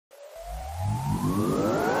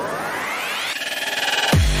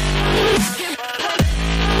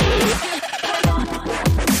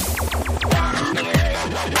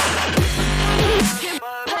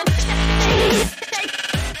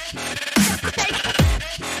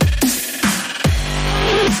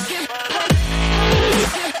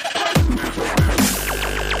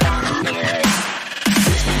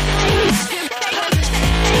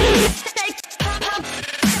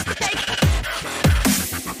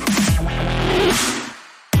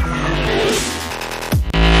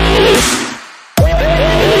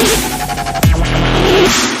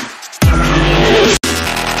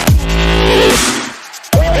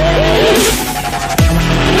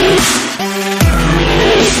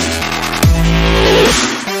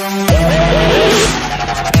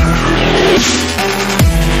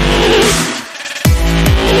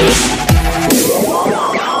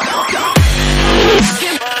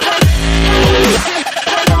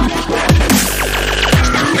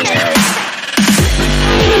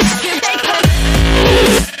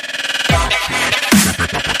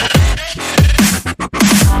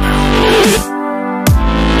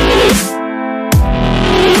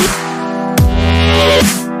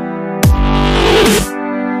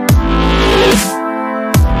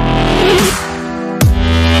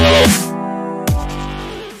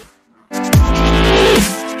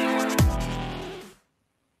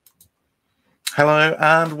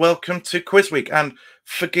Hello and welcome to Quiz Week. And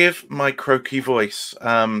forgive my croaky voice.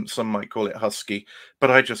 Some might call it husky, but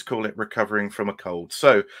I just call it recovering from a cold.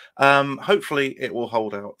 So hopefully it will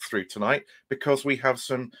hold out through tonight because we have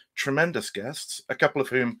some tremendous guests, a couple of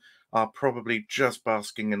whom are probably just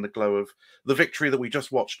basking in the glow of the victory that we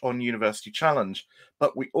just watched on University Challenge.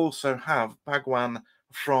 But we also have Bhagwan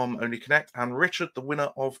from Only Connect and Richard, the winner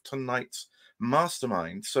of tonight's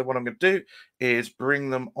Mastermind. So what I'm going to do is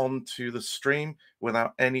bring them onto the stream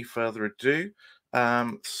without any further ado.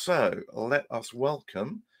 So let us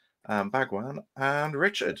welcome Bhagwan and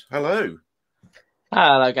Richard. Hello.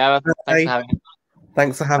 Hello, Gareth. Thanks for having me.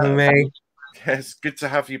 Thanks for having me. Yes, good to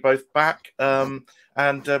have you both back.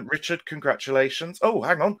 Richard, congratulations. Oh,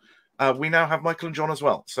 hang on. We now have Michael and John as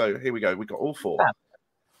well. So here we go. We've got all four. Yeah.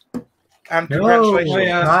 And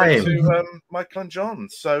congratulations to Michael and John.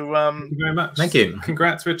 So thank you very much. Thank you.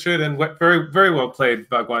 Congrats, Richard, and very, very well played,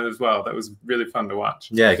 Bhagwan, as well. That was really fun to watch.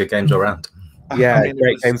 Yeah, good games all around. Yeah, I mean,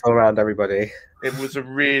 great games all around, everybody. It was a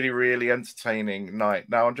really, really entertaining night.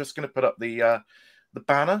 Now I'm just going to put up the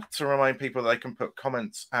banner to remind people that they can put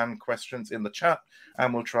comments and questions in the chat,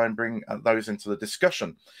 and we'll try and bring those into the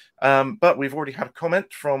discussion. But we've already had a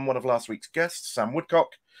comment from one of last week's guests, Sam Woodcock.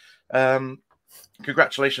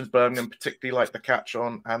 Congratulations, Birmingham, particularly like the catch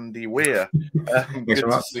on Andy Weir. Good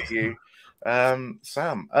to see you,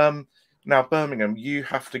 Sam. Now, Birmingham, you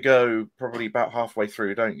have to go probably about halfway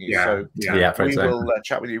through, don't you? Yeah, so yeah, we will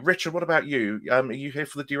chat with you. Richard, what about you? Are you here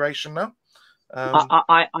for the duration now?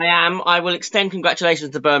 I am. I will extend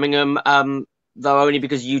congratulations to Birmingham, though only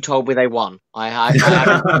because you told me they won. I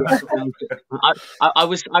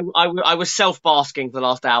was self-basking for the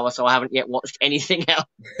last hour, so I haven't yet watched anything else.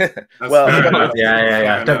 Well,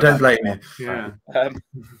 yeah. Don't blame me. Yeah.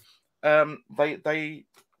 They,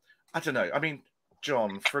 I don't know. I mean,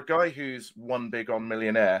 John, for a guy who's won big on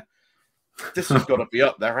Millionaire, this has got to be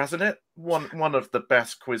up there, hasn't it? One of the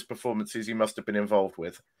best quiz performances you must have been involved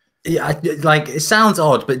with. Yeah, like it sounds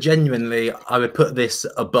odd, but genuinely, I would put this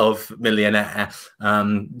above Millionaire,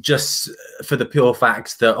 just for the pure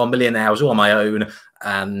fact that on Millionaire I was all on my own,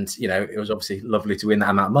 and you know it was obviously lovely to win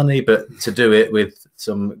that amount of money, but to do it with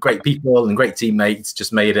some great people and great teammates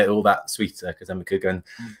just made it all that sweeter because then we could go and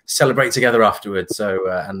celebrate together afterwards.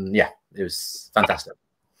 So, and yeah, it was fantastic.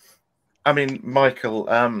 I mean, Michael,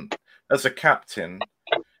 as a captain,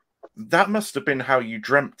 that must have been how you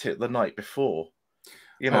dreamt it the night before.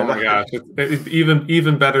 You know, oh my gosh, it's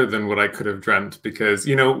even better than what I could have dreamt, because,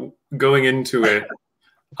 you know, going into it,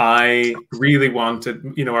 I really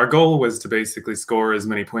wanted, you know, our goal was to basically score as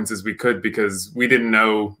many points as we could, because we didn't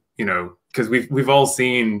know, you know, because we've all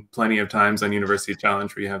seen plenty of times on University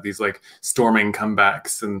Challenge where you have these like storming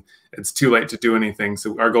comebacks and it's too late to do anything.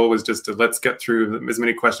 So our goal was just to let's get through as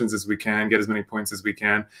many questions as we can, get as many points as we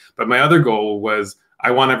can. But my other goal was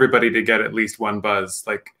I want everybody to get at least one buzz,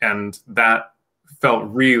 like, and that felt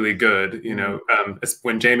really good, you know.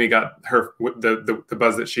 When Jamie got her the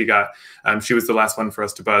buzz that she got, she was the last one for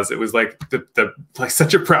us to buzz. It was like like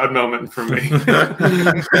such a proud moment for me.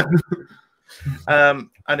 And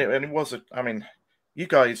it was I mean, you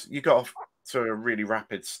got off to a really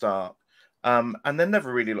rapid start, and then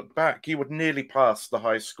never really looked back. You would nearly pass the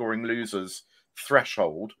high scoring losers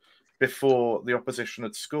threshold before the opposition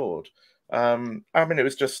had scored. I mean, it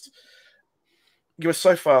was just. You were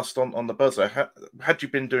so fast on the buzzer. Had you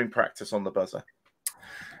been doing practice on the buzzer?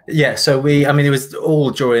 Yeah, so I mean, it was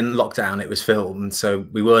all during lockdown. It was filmed, so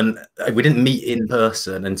we didn't meet in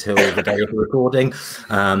person until the day of the recording.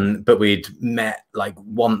 But we'd met like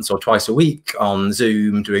once or twice a week on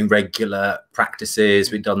Zoom doing regular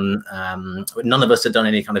practices. We'd done, none of us had done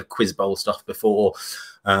any kind of quiz bowl stuff before.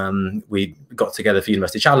 We got together for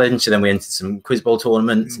University Challenge, and then we entered some quiz bowl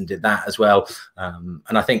tournaments and did that as well.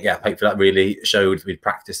 And I think, yeah, hopefully that really showed we'd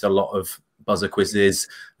practiced a lot of buzzer quizzes,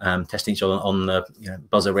 testing each other on the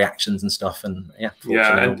buzzer reactions and stuff. And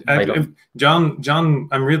yeah, and John,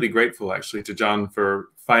 I'm really grateful actually to John for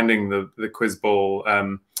finding the quiz bowl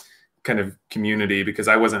kind of community, because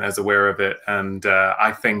I wasn't as aware of it, and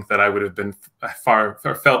I think that I would have been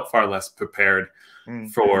felt far less prepared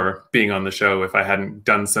for being on the show if I hadn't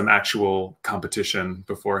done some actual competition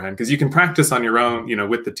beforehand. Because you can practice on your own, you know,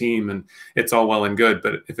 with the team, and it's all well and good,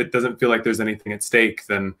 but if it doesn't feel like there's anything at stake,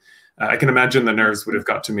 then I can imagine the nerves would have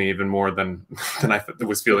got to me even more than I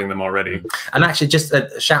was feeling them already. And actually, just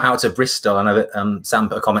a shout out to Bristol. I know that Sam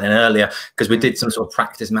put a comment in earlier, because we did some sort of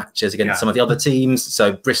practice matches against some of the other teams.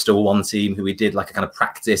 So Bristol, one team who we did like a kind of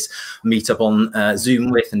practice meet up on Zoom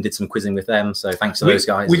with, and did some quizzing with them. So thanks to those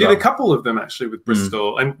guys. We did a couple of them actually with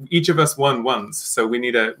Bristol, and each of us won once. So we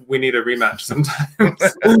need a rematch sometimes.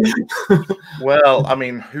 Well, I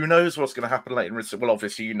mean, who knows what's going to happen later in the series? Well,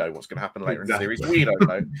 obviously you know what's going to happen later in the series. We don't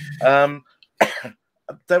know.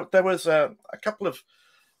 There was a couple of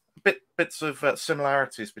bits of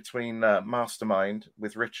similarities between Mastermind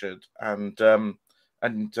with Richard and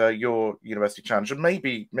your University Challenge, and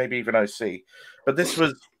maybe even OC. But this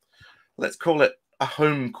was, let's call it a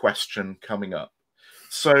home question coming up.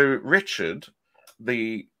 So Richard,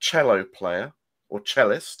 the cello player or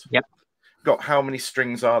cellist, got how many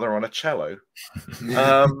strings are there on a cello?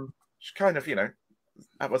 Kind of,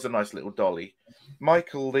 that was a nice little dolly.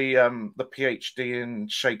 Michael, the PhD in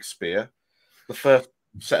Shakespeare, the first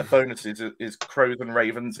set of bonuses is Crows and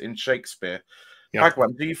Ravens in Shakespeare.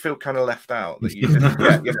 Bhagwan, do you feel kind of left out that you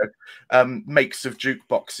didn't get, makes of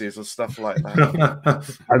jukeboxes or stuff like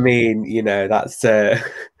that? I mean, that's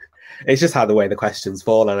it's just how the way the questions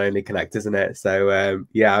fall on Only Connect, isn't it? So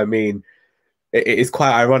yeah, I mean, it's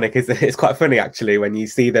quite ironic. It's quite funny actually when you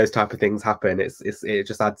see those type of things happen. It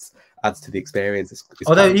just adds to the experience. It's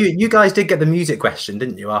although you guys did get the music question,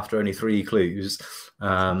 didn't you, after only 3 clues?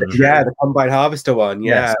 Yeah, the Combine Harvester one.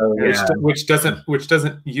 Which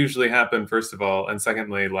doesn't usually happen, first of all, and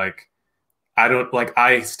secondly, like,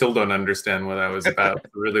 I still don't understand what that was about.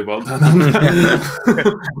 Really well done.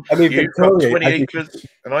 I mean, you've got 28 clues,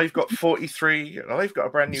 and I've got 43, and I've got a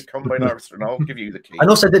brand new Combine Harvester, and I'll give you the key. And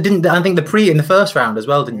also, I think in the first round as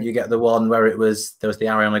well, didn't you get the one where there was the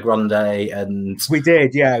Ariana Grande and we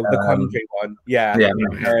did, the commentary one, yeah.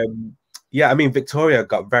 I mean, Victoria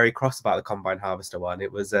got very cross about the Combine Harvester one.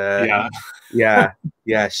 It was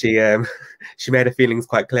she made her feelings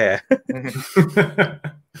quite clear.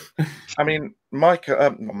 I mean,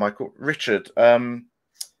 Richard, in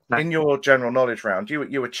your general knowledge round,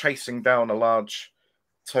 you were chasing down a large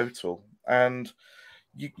total, and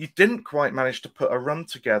you didn't quite manage to put a run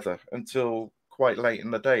together until quite late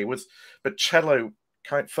in the day. But cello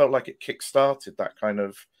kind of felt like it kick-started that kind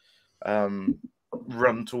of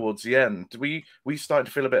run towards the end. We started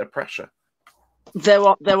to feel a bit of pressure. There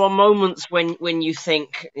are moments when you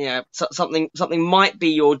think, something might be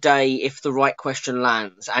your day if the right question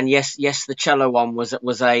lands. And yes, the cello one was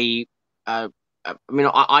a. I mean,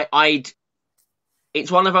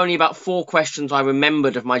 it's one of only about 4 questions I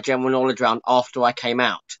remembered of my general knowledge round after I came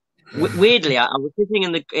out. Weirdly, I was sitting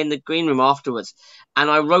in the green room afterwards, and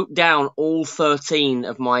I wrote down all 13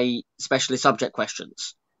 of my specialist subject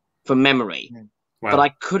questions from memory. Wow. But I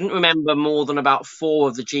couldn't remember more than about 4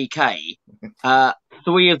 of the GK.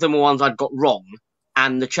 3 of them were ones I'd got wrong,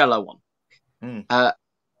 and the cello one.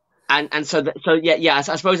 And so I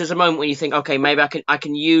suppose there's a moment when you think, okay, maybe I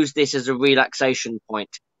can use this as a relaxation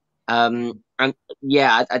point. I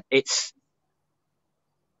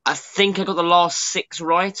think I got the last 6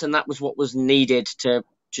 right, and that was what was needed to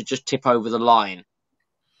just tip over the line.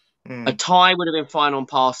 A tie would have been fine on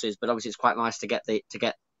passes, but obviously it's quite nice to get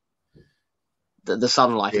the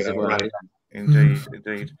sunlight, as it were. Right.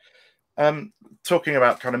 Indeed. Talking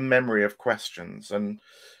about kind of memory of questions, and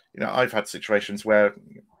I've had situations where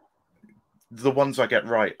the ones I get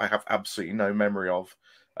right, I have absolutely no memory of,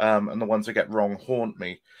 and the ones I get wrong haunt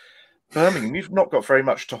me. Birmingham, you've not got very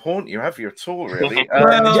much to haunt you, have you, at all, really?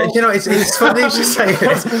 It's funny you should say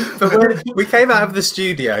this, but when we came out of the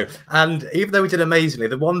studio, and even though we did amazingly,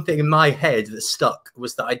 the one thing in my head that stuck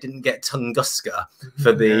was that I didn't get Tunguska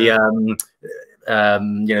for the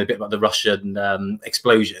the bit about the Russian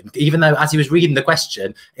explosion. Even though, as he was reading the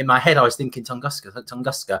question, in my head I was thinking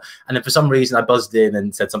Tunguska, and then for some reason I buzzed in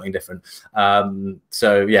and said something different.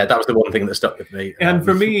 So yeah, that was the one thing that stuck with me. And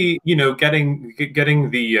for me, getting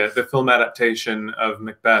the film adaptation of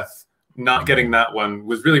Macbeth, not getting that one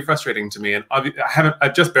was really frustrating to me. And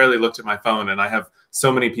I've just barely looked at my phone, and I have so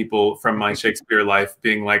many people from my Shakespeare life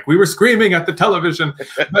being like, we were screaming at the television.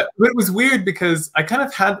 But it was weird because I kind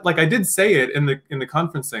of had, I did say it in the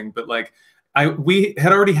conferencing, but we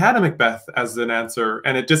had already had a Macbeth as an answer,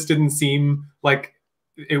 and it just didn't seem like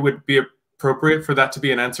it would be appropriate for that to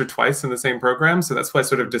be an answer twice in the same program. So that's why I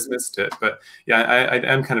sort of dismissed it. But yeah, I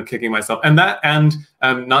am kind of kicking myself. And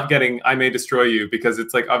not getting I May Destroy You, because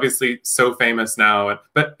it's obviously so famous now.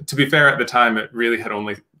 But to be fair, at the time, it really had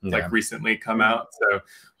only recently come out. So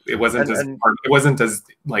it wasn't as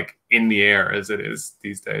like in the air as it is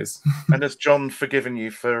these days. And has John forgiven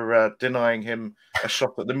you for denying him a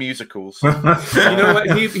shot at the musicals? You know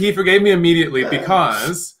what? He forgave me immediately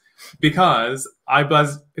because we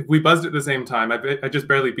buzzed at the same time. I just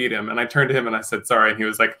barely beat him, and I turned to him and I said sorry, and he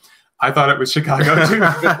was like, I thought it was Chicago too.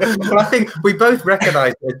 Well, I think we both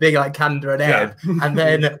recognised it as being like Candor and Ed, and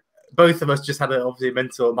then both of us just had obviously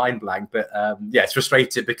mental mind blank. But yeah, it's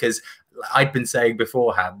frustrated because I'd been saying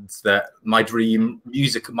beforehand that my dream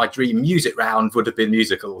music round would have been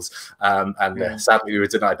musicals, and sadly we were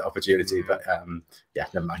denied the opportunity. But yeah,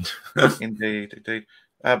 never mind. Indeed.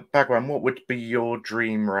 Bhagwan, what would be your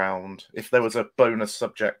dream round if there was a bonus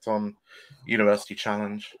subject on University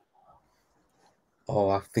Challenge?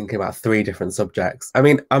 Oh, I'm thinking about 3 different subjects. I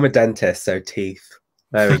mean, I'm a dentist, so teeth.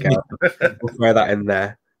 There we go. We'll throw that in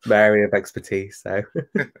there. My area of expertise. So,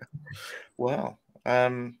 well,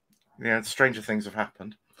 stranger things have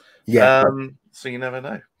happened. Yeah. So you never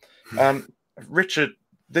know. Richard,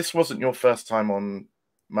 this wasn't your first time on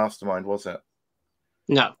Mastermind, was it?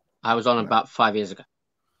 No, I was on about 5 years ago.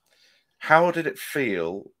 How did it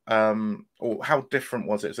feel, or how different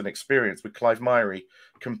was it as an experience with Clive Myrie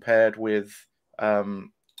compared with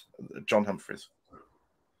John Humphreys?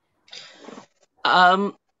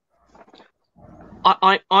 I'm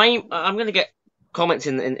going to get comments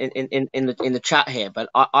in the chat here, but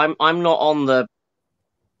I'm not on the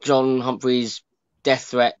John Humphreys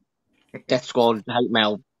death squad hate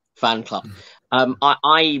mail fan club.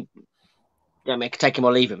 I take him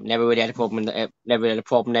or leave him. Never really had a problem.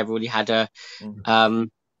 Never really had a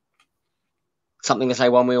something to say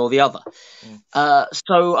one way or the other.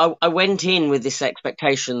 So I went in with this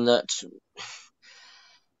expectation that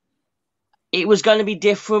it was going to be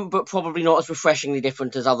different, but probably not as refreshingly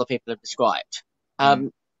different as other people have described.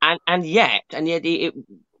 And yet,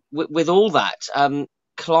 with all that,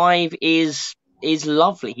 Clive is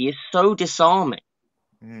lovely. He is so disarming.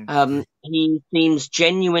 He seems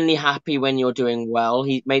genuinely happy when you're doing well.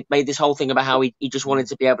 He made this whole thing about how he just wanted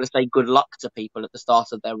to be able to say good luck to people at the start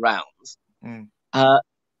of their rounds.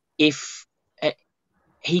 If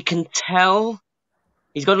he can tell,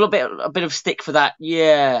 he's got a bit of stick for that.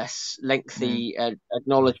 Yes, lengthy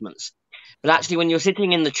acknowledgements. But actually, when you're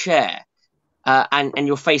sitting in the chair and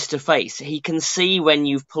you're face to face, he can see when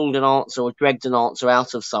you've pulled an answer or dragged an answer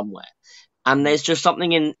out of somewhere. And there's just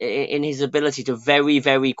something in his ability to very,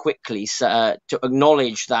 very quickly to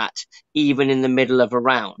acknowledge that even in the middle of a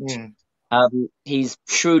round. He's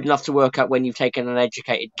shrewd enough to work out when you've taken an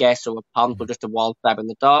educated guess or a punt or just a wild stab in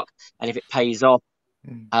the dark, and if it pays off,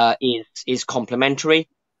 is complimentary.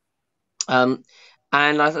 And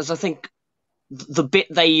as I think the bit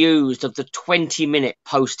they used of the 20-minute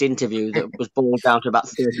post-interview that was boiled down to about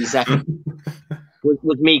 30 seconds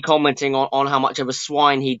was me commenting on how much of a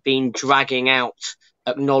swine he'd been dragging out,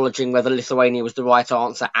 acknowledging whether Lithuania was the right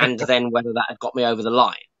answer and then whether that had got me over the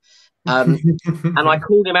line. And I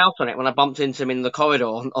called him out on it when I bumped into him in the corridor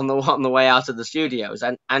on the way out of the studios,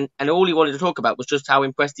 and all he wanted to talk about was just how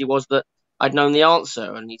impressed he was that I'd known the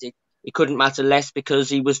answer, and it couldn't matter less because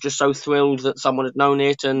he was just so thrilled that someone had known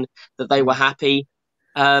it and that they were happy.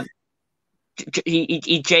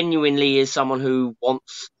 He genuinely is someone who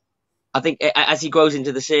wants, I think, as he grows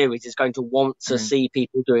into the series, is going to want to see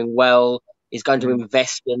people doing well, is going to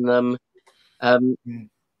invest in them. And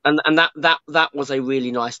that was a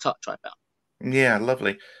really nice touch, I felt. Yeah,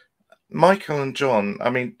 lovely. Michael and John, I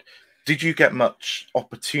mean, did you get much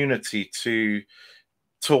opportunity to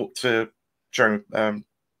talk to Jeremy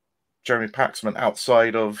Paxman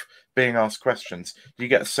outside of being asked questions? Do you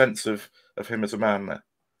get a sense of him as a man there?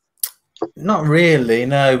 Not really,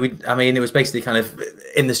 no. I mean, it was basically kind of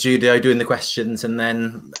in the studio doing the questions and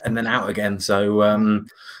then out again. So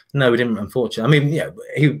no, we didn't, unfortunately. I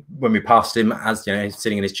mean, when we passed him, as he's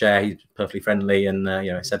sitting in his chair, he's perfectly friendly and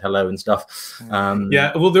said hello and stuff.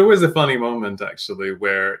 Yeah, well, there was a funny moment actually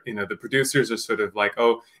where the producers are sort of like,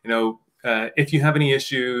 oh, if you have any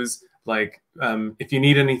issues, like if you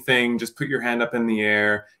need anything, just put your hand up in the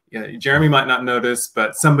air. Yeah, Jeremy might not notice,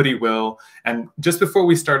 but somebody will. And just before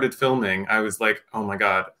we started filming, I was like, oh my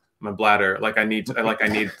God, my bladder, I need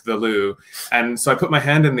the loo. And so I put my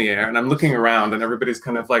hand in the air and I'm looking around and everybody's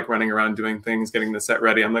kind of like running around doing things, getting the set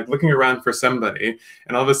ready. I'm like looking around for somebody.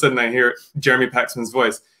 And all of a sudden I hear Jeremy Paxman's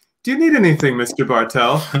voice. Do you need anything, Mr.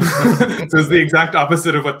 Bartelle? So it's the exact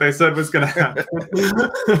opposite of what they said was going to happen.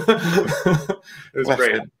 It was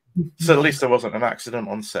great. So at least there wasn't an accident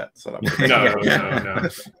on set. So that was no.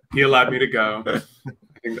 He allowed me to go.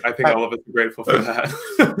 I think all of us are grateful for that.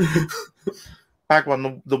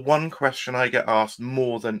 Bhagwan, the one question I get asked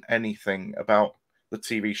more than anything about the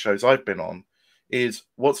TV shows I've been on is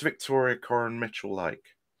what's Victoria Coren Mitchell like?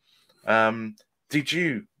 Did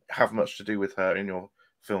you have much to do with her in your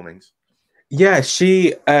filmings? Yeah,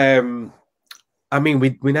 she. I mean,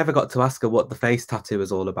 we never got to ask her what the face tattoo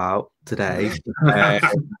was all about today.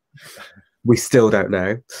 We still don't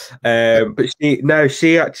know. But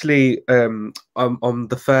she actually on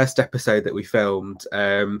the first episode that we filmed,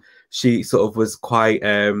 she sort of was quite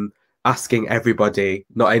asking everybody,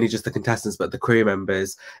 not only just the contestants but the crew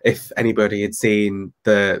members, if anybody had seen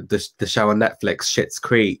the show on Netflix, Schitt's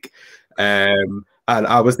Creek. And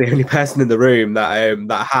I was the only person in the room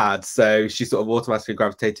that had, so she sort of automatically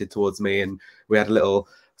gravitated towards me, and we had a little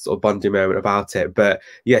sort of bonding moment about it. But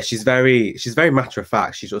yeah, she's very matter of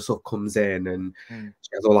fact. She just sort of comes in and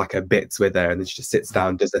she has all like her bits with her, and then she just sits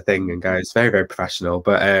down, does her thing, and goes. Very, very professional.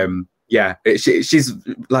 But yeah, she's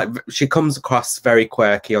like, she comes across very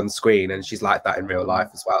quirky on screen, and she's like that in real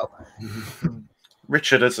life as well.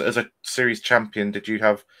 Richard, as a series champion, did you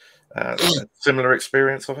have a similar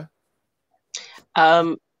experience of her?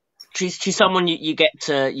 She's someone you get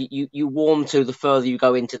to you warm to the further you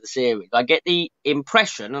go into the series. I get the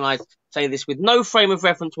impression, and I say this with no frame of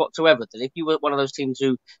reference whatsoever, that if you were one of those teams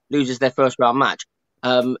who loses their first round match,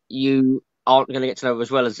 you aren't going to get to know her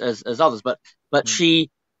as well as others.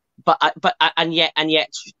 And yet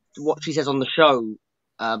what she says on the show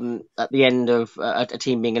at the end of a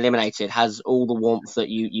team being eliminated has all the warmth that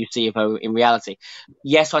you see of her in reality.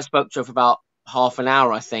 Yes, I spoke to her for about half an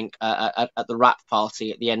hour, I think, at the wrap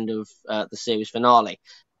party at the end of the series finale,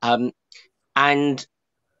 and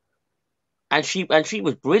she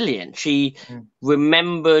was brilliant. She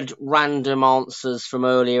remembered random answers from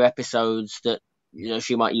earlier episodes that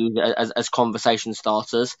she might use as conversation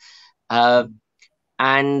starters, and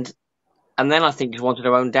then I think she wanted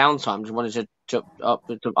her own downtime. She wanted to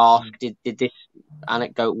ask, did this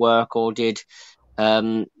anecdote work, or did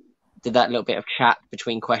that little bit of chat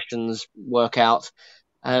between questions work out?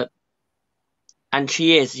 And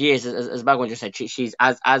she is, as Bhagwan just said, she's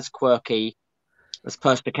as quirky, as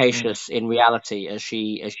perspicacious in reality as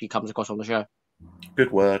she comes across on the show.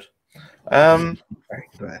 Good word. Back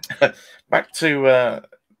to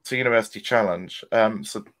University Challenge.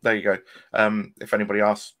 So there you go. If anybody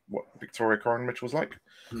asks what Victoria Coren Mitchell was like,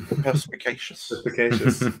 perspicacious.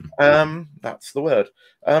 Perspicacious. That's the word.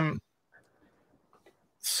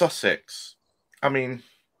 Sussex. I mean,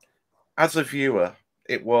 as a viewer,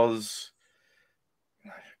 it was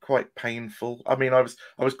quite painful. I mean, I was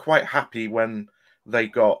quite happy when they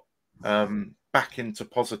got back into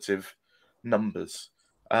positive numbers.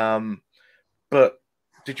 But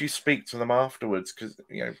did you speak to them afterwards? Because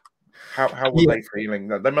how were they feeling?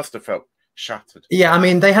 They must have felt shattered. Yeah, I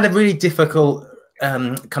mean, they had a really difficult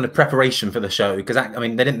kind of preparation for the show, because I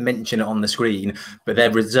mean, they didn't mention it on the screen, but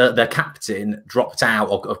their captain dropped out,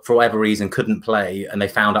 or for whatever reason couldn't play, and they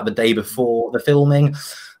found out the day before the filming.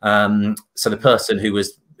 So the person who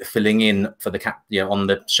was filling in for the on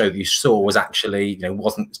the show that you saw was actually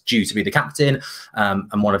wasn't due to be the captain,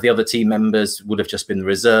 and one of the other team members would have just been the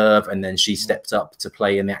reserve, and then she stepped up to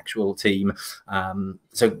play in the actual team.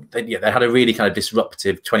 So they had a really kind of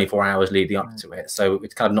disruptive 24 hours leading up to it, so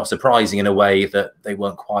it's kind of not surprising in a way that they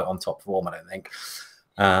weren't quite on top form, I don't think.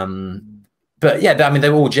 But yeah, I mean,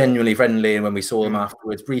 they were all genuinely friendly, and when we saw them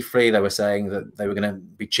afterwards briefly, they were saying that they were going to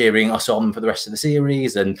be cheering us on for the rest of the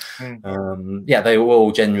series, and yeah, they were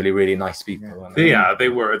all genuinely really nice people. Yeah, they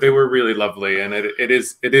were really lovely, and it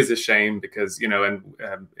is a shame because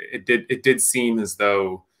it did seem as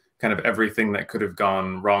though kind of everything that could have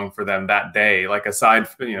gone wrong for them that day, like aside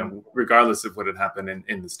from, regardless of what had happened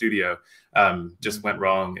in the studio, just went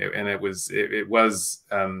wrong, and it was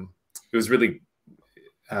really.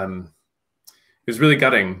 It was really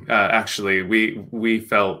gutting, actually. We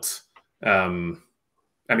felt, I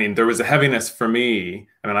mean, there was a heaviness for me.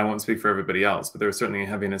 I mean, I won't speak for everybody else, but there was certainly a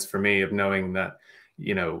heaviness for me of knowing that,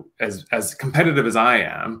 as competitive as I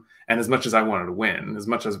am, and as much as I wanted to win, as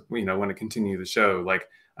much as, want to continue the show, like,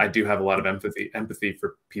 I do have a lot of empathy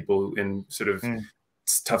for people in sort of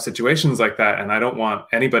tough situations like that. And I don't want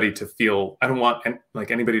anybody to feel,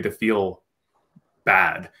 anybody to feel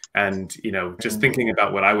bad. And just thinking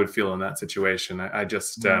about what I would feel in that situation, I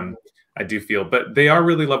just I do feel, but they are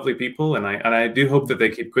really lovely people, and I do hope that they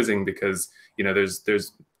keep quizzing, because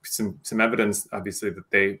there's some evidence, obviously,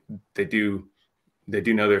 that they do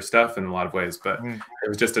know their stuff in a lot of ways, but it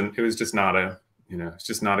was just not a it's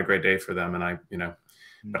just not a great day for them, and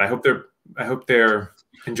but I hope they're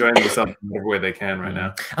enjoying themselves in whatever way they can right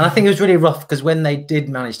now. And I think it was really rough, because when they did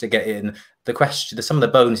manage to get in, some of the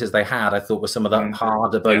bonuses they had, I thought, were some of the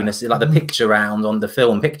harder bonuses, like the picture round on the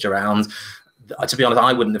film picture rounds. To be honest,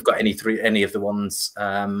 I wouldn't have got any of the ones,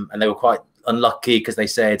 and they were quite unlucky because they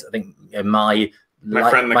said, I think, my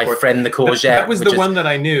friend the courgette. That was the one that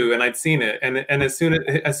I knew, and I'd seen it. And as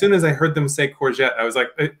soon as I heard them say courgette, I was like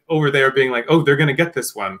over there being like, oh, they're going to get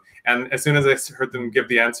this one. And as soon as I heard them give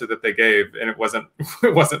the answer that they gave, and it wasn't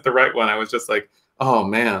the right one, I was just like, oh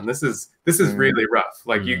man, this is really rough.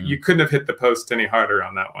 Like you couldn't have hit the post any harder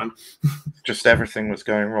on that one. Just everything was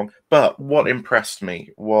going wrong. But what impressed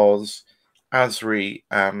me was Asri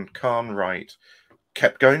and Carnwright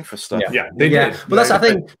kept going for stuff. Yeah, they did. Well, that's, I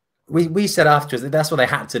think we said afterwards that that's what they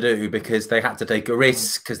had to do, because they had to take a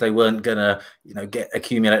risk, because they weren't gonna,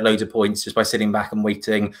 accumulate loads of points just by sitting back and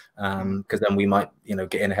waiting, because then we might,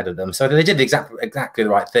 get in ahead of them. So they did exactly the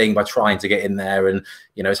right thing by trying to get in there, and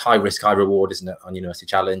it's high risk, high reward, isn't it, on University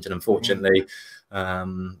Challenge? And unfortunately,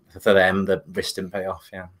 for them, the risk didn't pay off.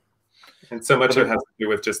 Yeah. And so much of it has to do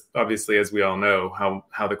with just, obviously, as we all know,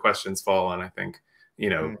 how the questions fall. And I think,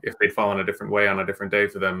 if they'd fallen a different way on a different day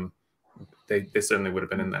for them, they certainly would have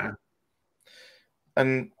been in there.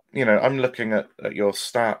 And, I'm looking at your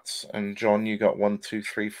stats, and John, you got 1, 2,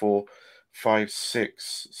 3, 4, 5,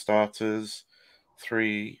 6 starters,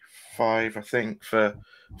 3, 5, I think, for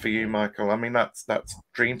you, Michael. I mean, that's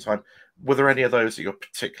dream time. Were there any of those that you're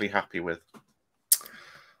particularly happy with?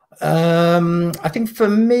 I think for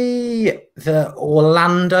me, the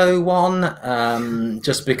Orlando one,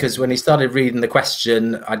 just because when he started reading the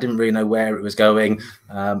question, I didn't really know where it was going.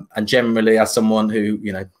 And generally, as someone who,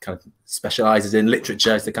 kind of specializes in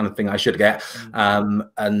literature, is the kind of thing I should get.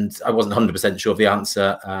 And I wasn't 100% sure of the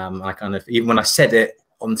answer. I kind of, even when I said it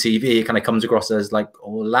on TV, it kind of comes across as like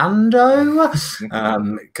Orlando,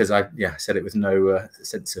 because I said it with no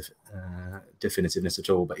sense of definitiveness at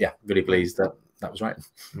all. But yeah, really pleased that was right.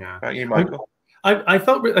 Yeah. About you, Michael? I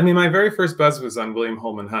felt, my very first buzz was on William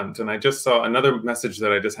Holman Hunt, and I just saw another message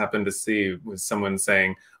that I just happened to see was someone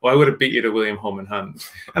saying, well, I would have beat you to William Holman Hunt.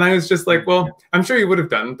 And I was just like, well, I'm sure you would have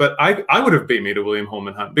done, but I would have beat me to William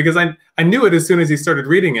Holman Hunt, because I knew it as soon as he started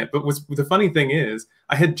reading it. But the funny thing is,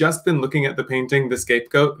 I had just been looking at the painting, The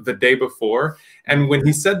Scapegoat, the day before. And when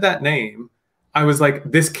he said that name, I was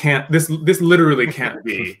like, this literally can't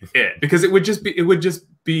be it, because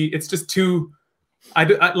it's just too,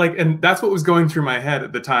 and that's what was going through my head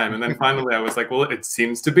at the time. And then finally I was like, well, it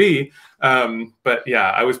seems to be. But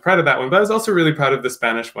yeah, I was proud of that one. But I was also really proud of the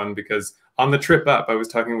Spanish one, because on the trip up, I was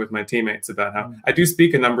talking with my teammates about how I do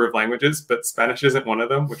speak a number of languages, but Spanish isn't one of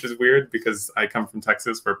them, which is weird because I come from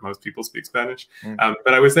Texas where most people speak Spanish.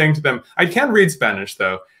 But I was saying to them, I can read Spanish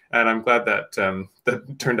though. And I'm glad that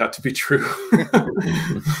that turned out to be true.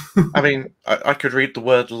 I mean, I could read the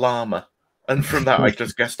word llama, and from that I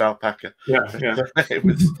just guessed alpaca. Yeah. It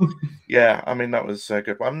was, yeah. I mean, that was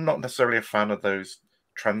good. But I'm not necessarily a fan of those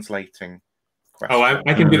translating questions. Oh,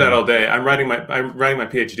 I can do that all day. I'm writing my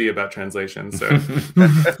PhD about translation, so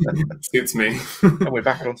suits me. And we're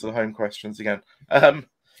back onto the home questions again. I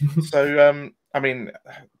mean,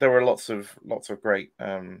 there were lots of great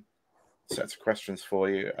sets of questions for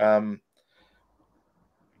you.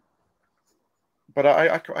 But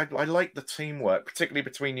I like the teamwork, particularly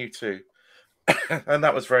between you two. And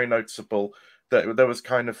that was very noticeable, that there was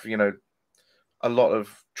kind of, a lot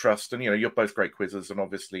of trust. And, you're both great quizzers, and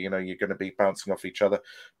obviously, you're going to be bouncing off each other.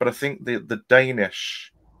 But I think the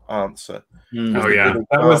Danish answer. Oh, yeah.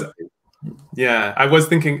 That was... Yeah, I was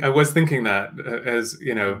thinking that as,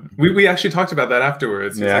 we actually talked about that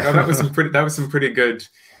afterwards. Yeah. Like, oh, that was some pretty good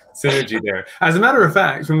synergy there. As a matter of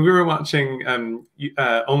fact, when we were watching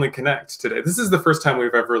Only Connect today, this is the first time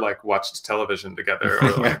we've ever watched television together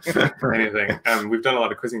or anything. We've done a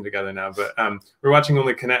lot of quizzing together now, but we're watching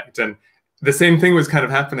Only Connect, and the same thing was kind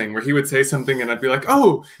of happening, where he would say something and I'd be like,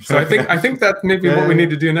 oh, so I think that's maybe what we need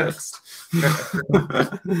to do next.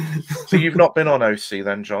 So you've not been on OC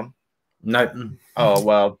then, John? No. Oh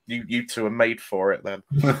well, you two are made for it then.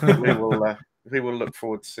 We will look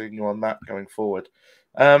forward to seeing you on that going forward.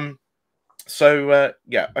 Yeah,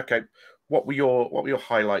 okay. What were your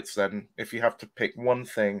highlights then? If you have to pick one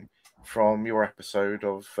thing from your episode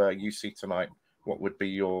of UC Tonight, what would be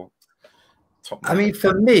your top? I mean,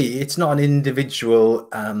 for me, it's not an individual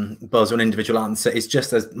buzz or an individual answer. It's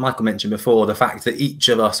just, as Michael mentioned before, the fact that each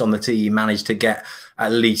of us on the team managed to get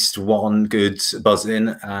at least one good buzz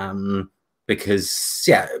in. Because,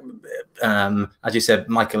 yeah, as you said,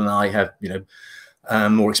 Michael and I have,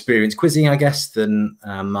 more experience quizzing, I guess, than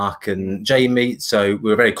Mark and Jamie. So we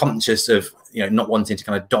were very conscious of, not wanting to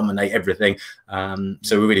kind of dominate everything.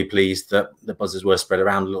 So we're really pleased that the buzzers were spread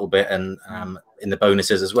around a little bit. And in the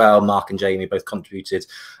bonuses as well, Mark and Jamie both contributed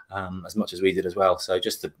as much as we did as well. So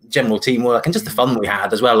just the general teamwork and just the fun we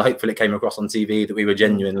had as well. Hopefully it came across on TV that we were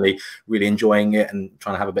genuinely really enjoying it and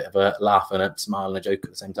trying to have a bit of a laugh and a smile and a joke at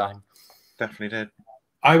the same time. definitely did.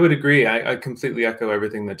 I would agree. I completely echo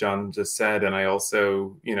everything that John just said. And I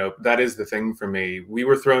also, you know, that is the thing for me. We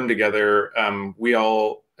were thrown together. We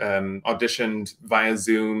all auditioned via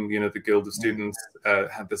Zoom. You know, the Guild of Students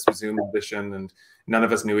had this Zoom audition, and none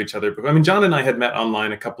of us knew each other. But I mean, John and I had met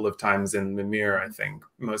online a couple of times in Mimir, I think,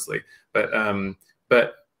 mostly. But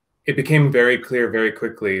it became very clear very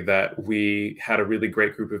quickly that we had a really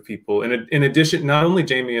great group of people. In addition, not only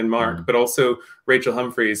Jamie and Mark, but also Rachel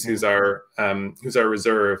Humphreys, who's our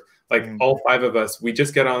reserve. Like all 5 of us, we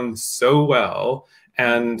just get on so well.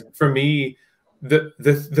 And for me,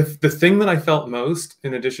 the thing that I felt most,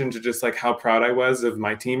 in addition to just like how proud I was of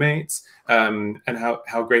my teammates and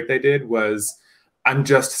how great they did, was I'm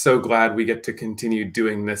just so glad we get to continue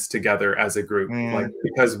doing this together as a group, like,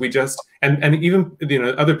 because we just, and even, you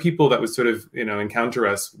know, other people that would sort of, you know, encounter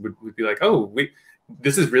us would be like, oh,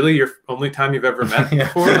 this is really your only time you've ever met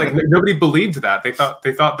before. Like nobody believed that. They thought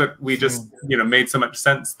that we just, you know, made so much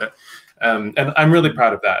sense that, and I'm really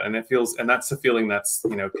proud of that. And it feels, and that's a feeling that's,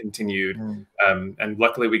 you know, continued. And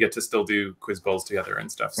luckily we get to still do quiz bowls together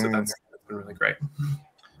and stuff. So that's been really great.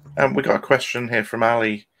 We got a question here from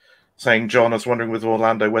Ali, saying, John, I was wondering with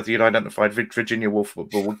Orlando whether you'd identified Virginia Woolf,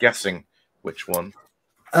 but we're guessing which one.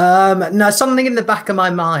 No, something in the back of my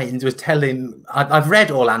mind was telling. I've read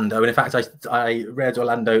Orlando, and in fact, I read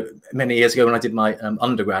Orlando many years ago when I did my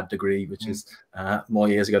undergrad degree, which is more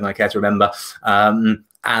years ago than I care to remember.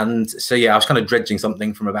 And so, yeah, I was kind of dredging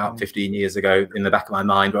something from about 15 years ago in the back of my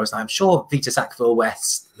mind, where I was like, I'm sure Peter Sackville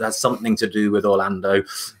West has something to do with Orlando.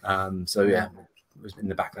 So, yeah, it was in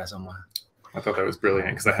the back there somewhere. I thought that was brilliant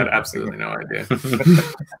because I had absolutely no idea.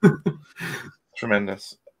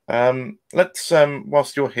 Tremendous. Let's,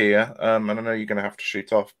 whilst you're here, and I know you're going to have to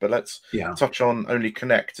shoot off, but let's touch on Only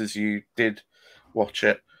Connect as you did watch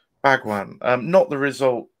it. Bhagwan, not the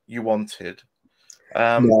result you wanted,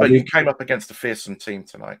 but you came up against a fearsome team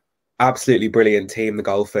tonight. Absolutely brilliant team, the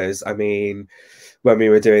golfers. I mean, when we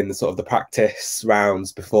were doing the sort of the practice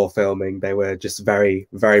rounds before filming, they were just very,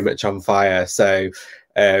 very much on fire. So,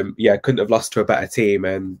 yeah, couldn't have lost to a better team,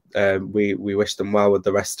 and we wish them well with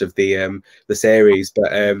the rest of the series.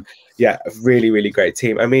 But yeah, really, really great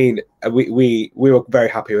team. I mean, we were very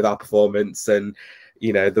happy with our performance, and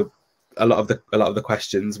you know, a lot of the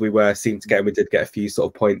questions we seemed to get, and we did get a few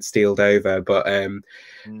sort of points stealed over. But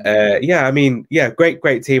yeah, I mean, yeah,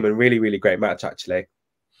 great team and really, really great match actually.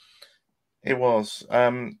 It was. I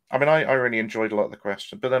mean, I really enjoyed a lot of the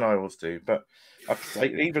questions, but then I always do. But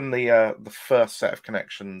even the first set of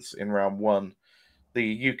connections in round 1,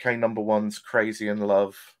 the UK #1's "Crazy in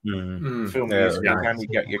Love," film music, "Can You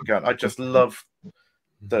Get Your Gun." I just love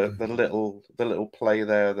the little play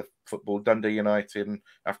there. The football, Dundee United and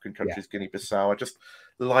African countries, Guinea-Bissau. I just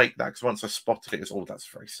like that because once I spotted it, it was, oh, that's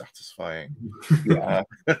very satisfying.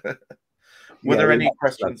 Were there any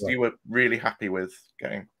questions you were really happy with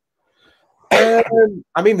getting?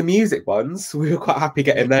 I mean, the music ones, we were quite happy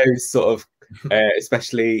getting those sort of,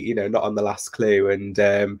 especially, you know, not on the last clue. And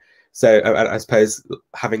so I suppose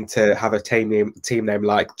having to have a team name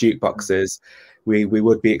like Jukeboxers, we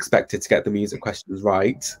would be expected to get the music questions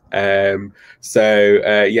right.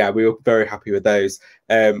 So yeah, we were very happy with those.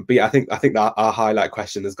 But yeah, I think that our highlight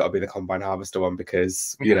question has got to be the Combine Harvester one,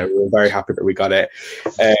 because, you know, we were very happy that we got it.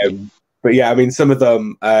 But yeah, I mean, some of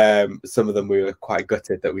them we were quite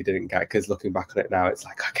gutted that we didn't get, because looking back on it now, it's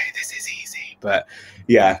like, okay, this is easy. But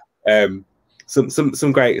yeah,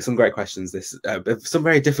 some great questions. This some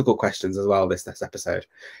very difficult questions as well. This episode.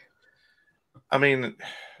 I mean,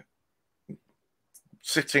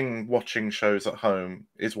 sitting watching shows at home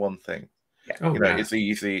is one thing. You know, it's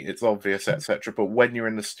easy, it's obvious, etc. But when you're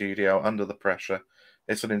in the studio under the pressure,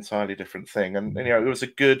 it's an entirely different thing. And you know, it was a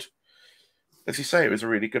good. As you say, it was a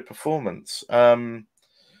really good performance.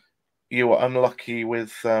 You were unlucky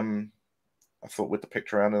with, I thought, with the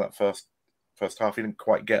picture round in that first half. You didn't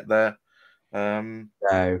quite get there. No.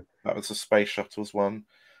 That was the Space Shuttles one.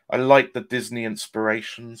 I liked the Disney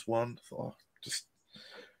Inspirations one. I thought, just,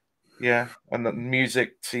 yeah. And the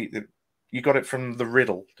music, you got it from the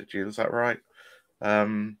riddle, did you? Is that right?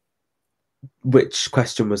 Which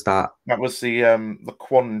question was that? That was the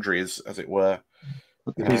quandaries, as it were.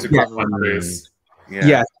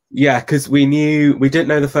 Yeah, because we didn't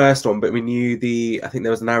know the first one, but we knew I think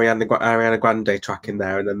there was an Ariana Grande track in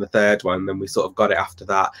there, and then the third one, then we sort of got it after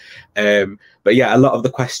that. But yeah, a lot of the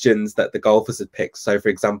questions that the golfers had picked, so for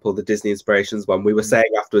example, the Disney Inspirations one, we were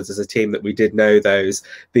saying afterwards as a team that we did know those.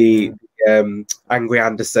 The Angry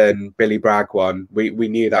Anderson, Billy Bragg one, we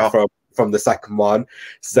knew that from the second one,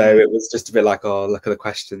 so it was just a bit like, oh, look at the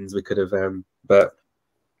questions we could have, but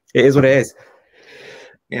it is what it is.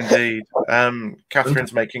 Indeed.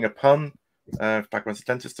 Catherine's making a pun. Bhagwan's a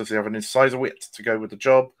dentist. Does he have an incisor wit to go with the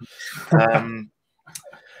job?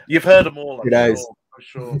 You've heard them all, I'm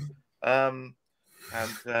sure. And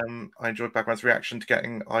I enjoyed Bhagwan's reaction to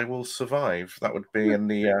getting "I Will Survive." That would be in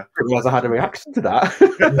the. I realised I had a reaction to that.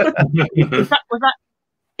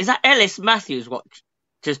 Is that Ellis Matthews? What?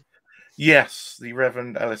 Just yes, the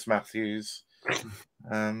Reverend Ellis Matthews.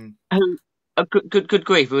 Good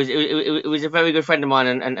grief! It was a very good friend of mine,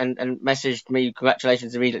 and messaged me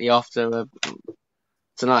congratulations immediately after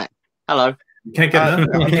tonight. Hello. Can't get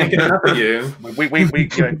enough of you.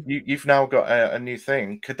 You've now got a new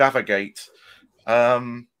thing, Cadavergate.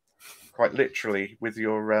 Quite literally with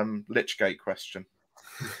your Lichgate question.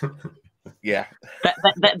 Yeah.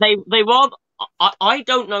 They were. I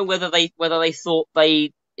don't know whether they thought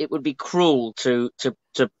it would be cruel to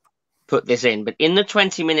put this in, but in the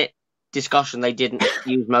 20-minute discussion they didn't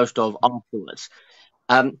use most of afterwards.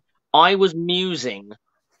 I was musing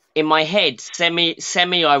in my head,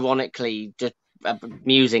 semi ironically, just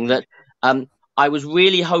musing that I was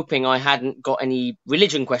really hoping I hadn't got any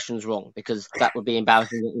religion questions wrong, because that would be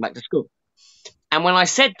embarrassing getting back to school. And when I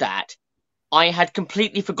said that, I had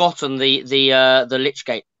completely forgotten the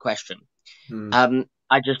Lichgate question.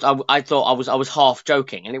 I thought I was half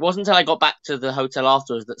joking, and it wasn't until I got back to the hotel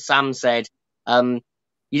afterwards that Sam said, "You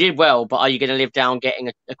did well, but are you going to live down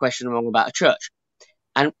getting a question wrong about a church?"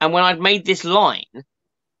 And when I'd made this line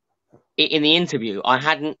in the interview, I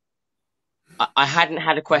hadn't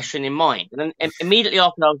had a question in mind, and then immediately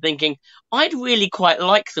after I was thinking I'd really quite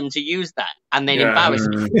like them to use that, and then embarrass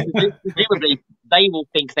me. Presumably they will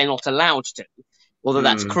think they're not allowed to, although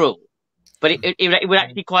that's cruel. But it would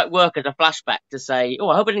actually quite work as a flashback to say, "Oh,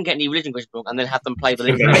 I hope I didn't get any religion questions wrong," and then have them play the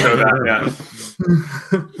link.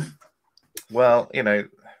 Well,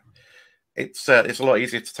 it's a lot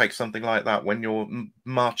easier to take something like that when you're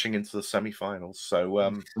marching into the semi-finals. So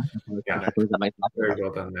very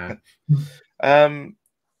well done there.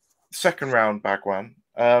 Second round, Bhagwan.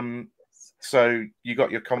 So you got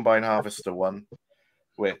your combine harvester one,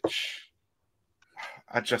 which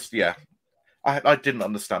I didn't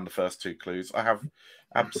understand the first two clues. I have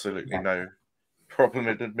absolutely no problem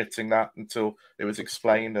in admitting that until it was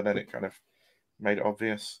explained, and then it kind of made it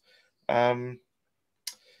obvious. The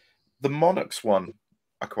Monarchs one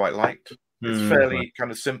I quite liked. It's fairly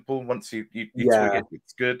kind of simple. Once you twig it,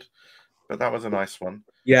 it's good. But that was a nice one.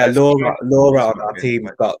 Yeah, Laura on our team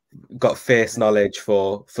got fierce knowledge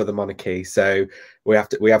for the monarchy, so we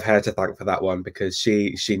have her to thank for that one, because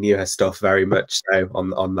she knew her stuff very much so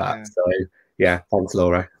on that. Yeah. So yeah, thanks,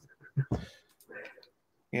 Laura.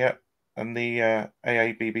 Yeah, and the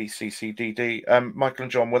AABBCCDD. Michael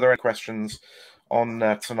and John, were there any questions on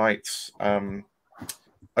tonight's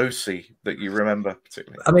OC that you remember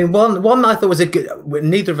particularly? I mean, one I thought was a good.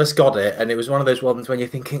 Neither of us got it, and it was one of those ones when you're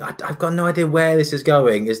thinking, I've got no idea where this is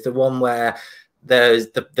going. Is the one where there's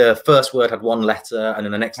the first word had one letter, and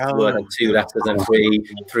then the next word had two letters, and three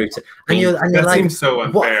through to. And you're that like, seems so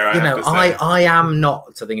unfair. What, I am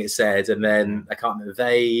not something it said, and then I can't remember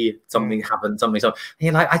they something happened, something. And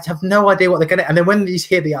you're like, I have no idea what they're gonna. And then when you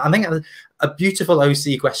hear I think a beautiful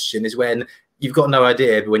OC question is when you've got no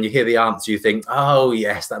idea, but when you hear the answer, you think, "Oh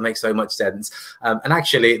yes, that makes so much sense." And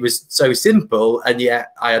actually, it was so simple, and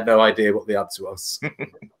yet I had no idea what the answer was.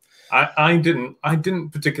 I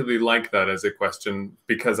didn't particularly like that as a question,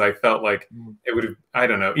 because I felt like it would have. I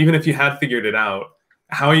don't know. Even if you had figured it out,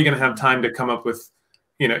 how are you going to have time to come up with,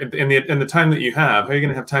 in the time that you have, how are you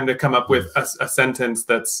going to have time to come up with a sentence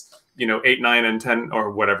that's 8, 9, and 10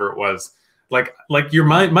 or whatever it was? Like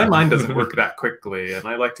my mind doesn't work that quickly, and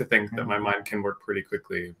I like to think that my mind can work pretty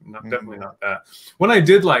quickly. Definitely not that. What I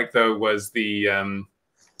did like though was the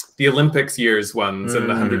Olympics years ones and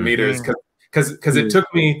the 100 meters, because it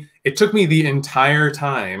took me the entire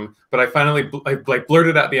time, but I finally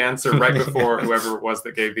blurted out the answer right before whoever it was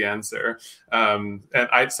that gave the answer, and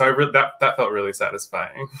that felt really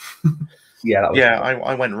satisfying.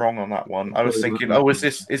 I went wrong on that one. I was thinking,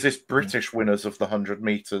 is this British winners of the 100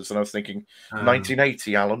 meters? And I was thinking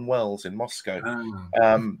 1980 Alan Wells in Moscow.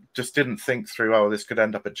 Just didn't think through, this could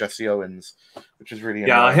end up at Jesse Owens, which is really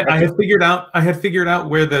annoying. I had figured out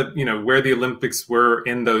where the Olympics were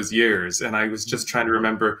in those years, and I was just trying to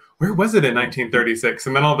remember where was it in 1936,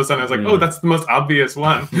 and then all of a sudden I was like, oh, that's the most obvious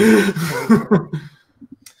one.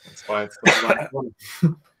 That's why it's the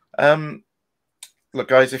one. Look,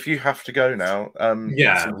 guys, if you have to go now, I think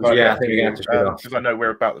you're going to have to go, because I know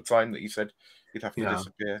we're about the time that you said you'd have to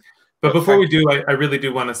disappear. But before we do, I really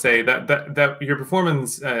do want to say that your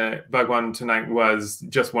performance, Bhagwan, tonight was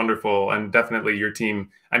just wonderful, and definitely your team.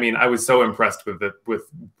 I mean, I was so impressed with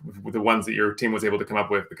the ones that your team was able to come up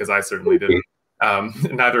with, because I certainly didn't.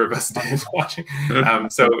 Neither of us did watching.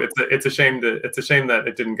 So it's a shame that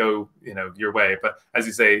it didn't go your way. But as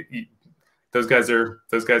you say, those guys are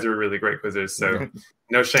really great quizzers. So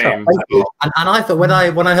no shame. And I thought when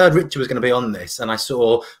I heard Richard was going to be on this, and I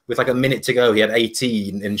saw with like a minute to go, he had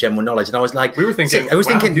 18 in general knowledge, and I was like, thinking,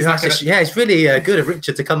 yeah, it's really good of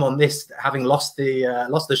Richard to come on this, having lost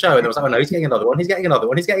the show. And I was like, oh no, he's getting another one. He's getting another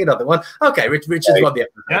one. He's getting another one. Okay, Richard's won the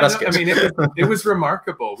episode. Yeah, That's good. I mean, it was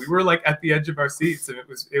remarkable. We were like at the edge of our seats, and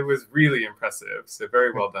it was really impressive. So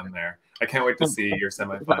very well done there. I can't wait to see your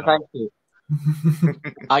semifinal. Thank you.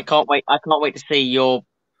 I can't wait to see your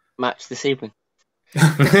match this evening.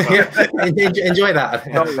 Enjoy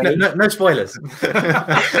that. No spoilers.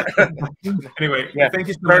 Anyway, thank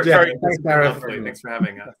you so much. Thanks, Gareth. Thanks for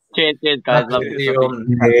having us. Cheers, guys. Love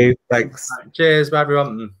you. Thanks. Cheers, bye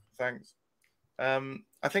everyone. Thanks.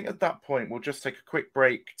 I think at that point we'll just take a quick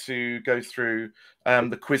break to go through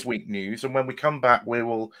the Quiz Week news, and when we come back, we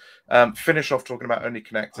will finish off talking about Only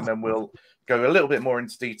Connect, and then we'll go a little bit more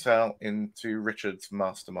into detail into Richard's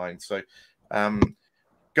Mastermind. So,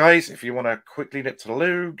 guys, if you want to quickly nip to the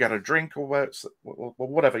loo, get a drink or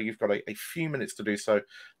whatever, you've got a few minutes to do so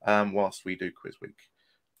whilst we do Quiz Week.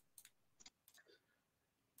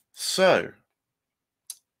 So,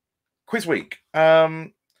 Quiz Week.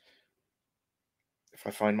 If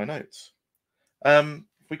I find my notes. If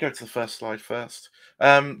we go to the first slide first.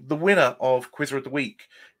 The winner of Quizzer of the Week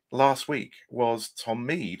last week was Tom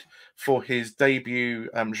Mead for his debut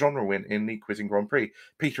genre win in the Quizzing Grand Prix.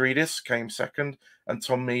 Peter Edis came second, and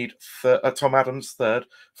Tom Adams third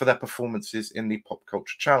for their performances in the Pop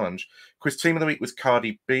Culture Challenge. Quiz Team of the Week was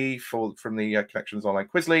Cardi B from the Connections Online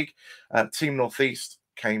Quiz League. Team Northeast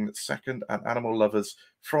came second, and Animal Lovers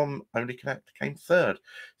from Only Connect came third.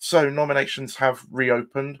 So nominations have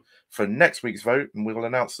reopened for next week's vote, and we will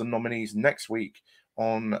announce the nominees next week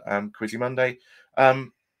on Quizzy Monday.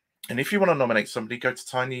 And if you want to nominate somebody, go to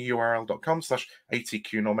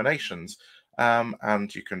tinyurl.com/ATQ nominations,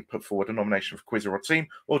 and you can put forward a nomination for Quizzer or Team,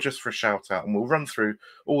 or just for a shout out, and we'll run through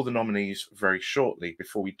all the nominees very shortly.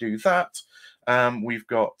 Before we do that, we've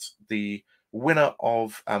got the winner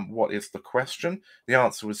of What is the Question? The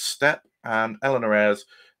answer was Step, and Eleanor Ayres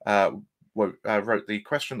wrote the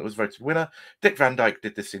question that was voted winner. Dick Van Dyke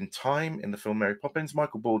did this in time in the film Mary Poppins.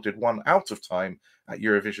 Michael Ball did one out of time at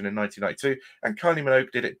Eurovision in 1992, and Kylie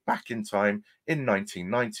Minogue did it back in time in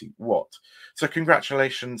 1990. What? So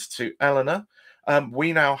congratulations to Eleanor.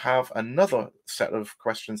 We now have another set of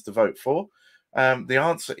questions to vote for. The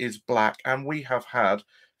answer is black, and we have had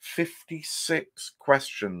 56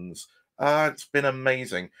 questions. It's been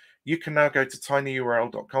amazing. You can now go to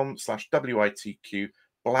tinyurl.com/WITQ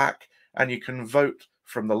black, and you can vote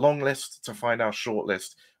from the long list to find our short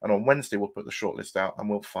list. And on Wednesday, we'll put the short list out and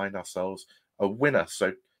we'll find ourselves a winner.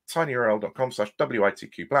 So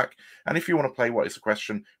tinyurl.com/WITQ black. And if you want to play What is the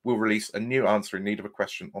Question, we'll release a new answer in need of a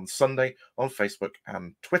question on Sunday on Facebook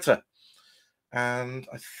and Twitter. And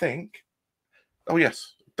I think, oh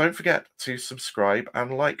yes, don't forget to subscribe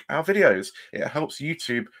and like our videos. It helps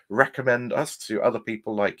YouTube recommend us to other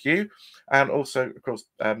people like you. And also, of course,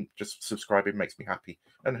 just subscribing makes me happy.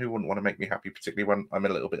 And who wouldn't want to make me happy, particularly when I'm a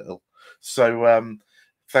little bit ill? So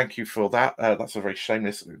thank you for that. That's a very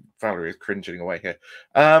shameless... Valerie is cringing away here.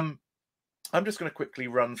 I'm just going to quickly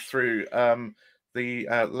run through the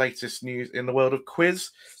latest news in the world of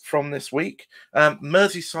quiz from this week.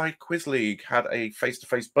 Merseyside Quiz League had a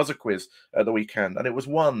face-to-face buzzer quiz at the weekend, and it was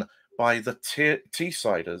won by the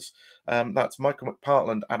Teessiders. That's Michael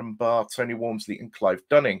McPartland, Adam Barr, Tony Walmsley, and Clive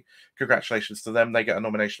Dunning. Congratulations to them. They get a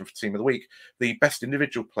nomination for Team of the Week. The best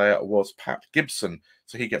individual player was Pat Gibson,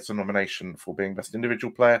 so he gets a nomination for being best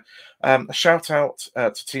individual player. A shout-out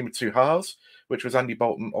to Team of Two Halves, which was Andy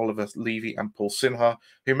Bolton, Oliver Levy, and Paul Sinha,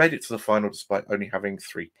 who made it to the final despite only having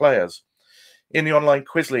 3 players. In the online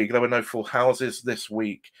quiz league, there were no full houses this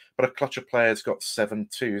week, but a clutch of players got 7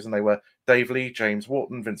 twos, and they were Dave Lee, James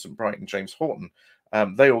Wharton, Vincent Bright, and James Horton.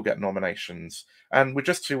 They all get nominations. And we're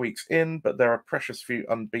just 2 weeks in, but there are precious few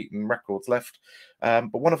unbeaten records left.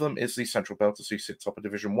 But one of them is the Central Belters, who sit top of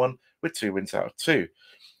Division 1 with 2 wins out of 2.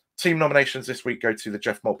 Team nominations this week go to the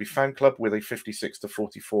Jeff Maltby fan club with a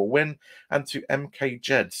 56-44 win, and to MK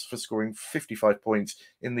Jeds for scoring 55 points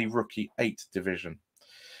in the Rookie 8 division.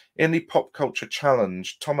 In the Pop Culture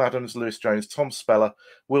Challenge, Tom Adams, Lewis Jones, Tom Speller,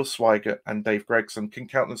 Will Swigert, and Dave Gregson can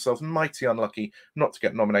count themselves mighty unlucky not to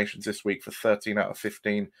get nominations this week for 13 out of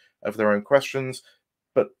 15 of their own questions,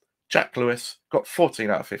 but Jack Lewis got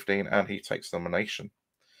 14 out of 15, and he takes nomination.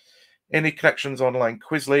 In the Connections Online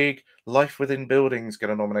Quiz League, Life Within Buildings get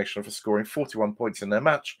a nomination for scoring 41 points in their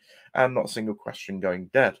match and not a single question going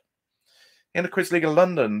dead. In the Quiz League of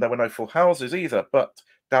London, there were no full houses either, but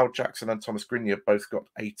Dow Jackson and Thomas Grenier both got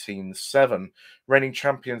 18-7. Reigning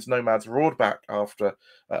champions Nomads roared back after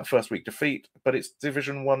a first week defeat, but it's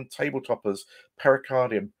Division 1 table toppers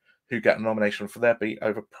Pericardium who get a nomination for their beat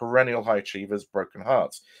over perennial high achievers Broken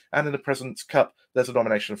Hearts. And in the President's Cup, there's a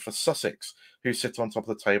nomination for Sussex, who sit on top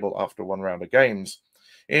of the table after one round of games.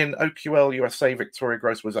 In OQL USA, Victoria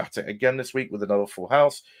Gross was at it again this week with another full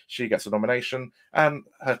house. She gets a nomination, and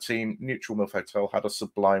her team, Neutral Milf Hotel, had a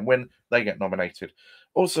sublime win. They get nominated.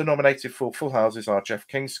 Also nominated for full houses are Jeff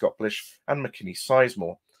King, Scott Blish, and McKinney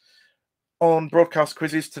Sizemore. On broadcast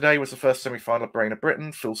quizzes, today was the first semi-final of Brain of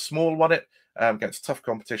Britain. Phil Small won it against tough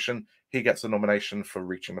competition. He gets a nomination for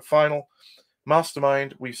reaching the final.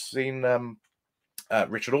 Mastermind, we've seen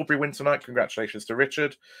Richard Aubrey win tonight. Congratulations to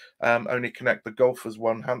Richard. Only Connect the Golfers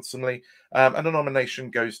won handsomely. And a nomination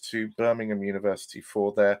goes to Birmingham University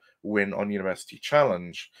for their win on University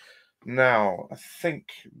Challenge. Now, I think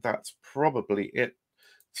that's probably it.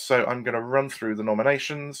 So I'm going to run through the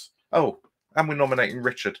nominations. Oh, and we're nominating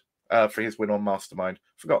Richard for his win on Mastermind.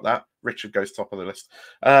 Forgot that. Richard goes top of the list.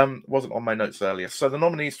 Wasn't on my notes earlier. So the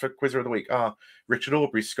nominees for Quizzer of the Week are Richard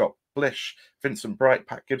Aubrey, Scott Blish, Vincent Bright,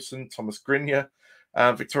 Pat Gibson, Thomas Grenier,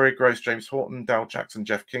 Victoria Gross, James Horton, Dow Jackson,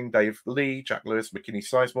 Jeff King, Dave Lee, Jack Lewis, McKinney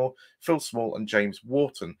Sizemore, Phil Small, and James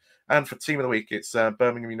Wharton. And for Team of the Week, it's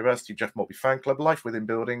Birmingham University, Jeff Maltby Fan Club, Life Within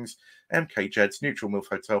Buildings, MK Jeds, Neutral Milf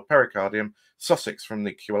Hotel, Pericardium, Sussex from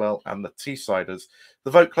the QLL, and the Teessiders.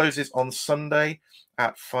 The vote closes on Sunday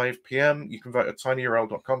at 5 p.m. You can vote at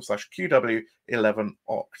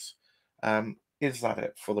tinyurl.com/QW11oct. Is that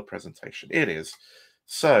it for the presentation? It is.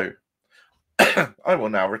 So I will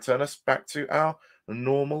now return us back to our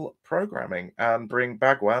normal programming and bring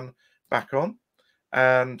Bhagwan back on.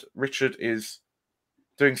 And Richard is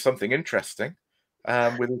doing something interesting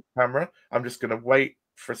with his camera. I'm just going to wait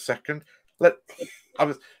for a second. We were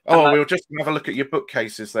just going to have a look at your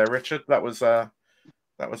bookcases there, Richard. That was unfortunate.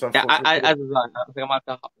 Yeah, I think I might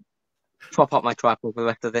have to prop up my tripod for the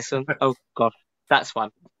rest of this one. Oh God, that's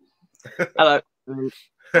fun. Hello.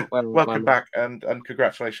 Welcome back, and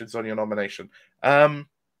congratulations on your nomination.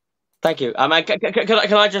 Thank you. Can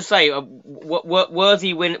I just say,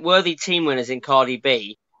 worthy team winners in Cardi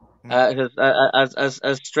B.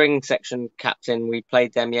 As string section captain, we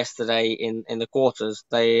played them yesterday in the quarters.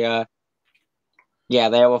 They are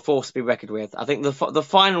a force to be reckoned with. I think the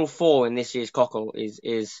final four in this year's Cockle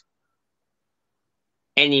is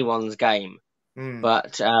anyone's game.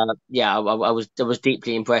 But I was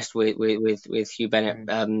deeply impressed with Hugh Bennett,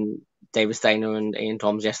 David Stainer, and Ian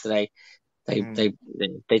Toms yesterday. They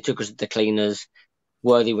took us to the cleaners.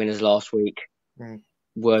 Worthy winners last week.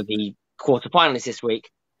 Worthy quarterfinalists this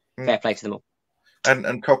week. Fair play to them all.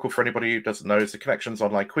 And Cockle, for anybody who doesn't know, is the Connections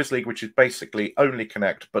Online Quiz League, which is basically only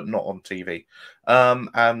Connect but not on TV.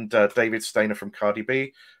 And David Stainer from Cardi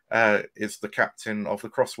B is the captain of the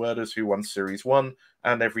Crossworders, who won Series 1,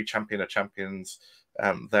 and every champion of champions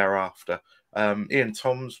thereafter. Ian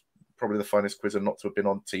Toms, probably the finest quizzer not to have been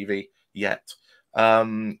on TV yet.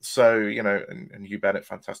 And Hugh Bennett,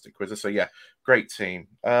 fantastic quizzer. So yeah, great team.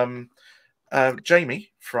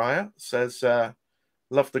 Jamie Fryer says,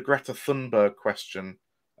 love the Greta Thunberg question.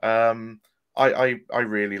 I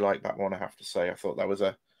really like that one, I have to say. I thought that was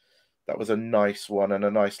a nice one, and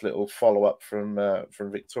a nice little follow-up from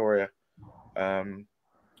Victoria on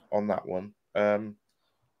that one.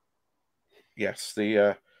 Yes,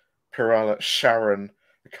 the Pirala Sharon,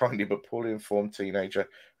 a kindly but poorly informed teenager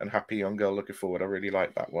and happy young girl looking forward. I really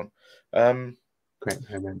like that one. Great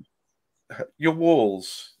moment. Your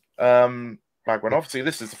walls, Bhagwan. Obviously,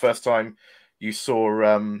 this is the first time you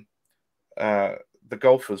saw the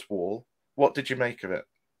golfers' wall. What did you make of it?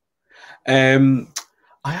 I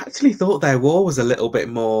actually thought their wall was a little bit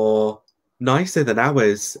more nicer than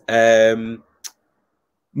ours.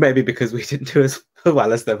 Maybe because we didn't do as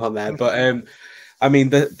well as them on there. But I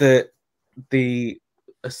mean, a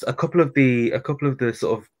couple of the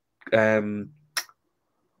sort of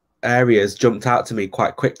areas jumped out to me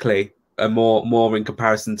quite quickly, and more in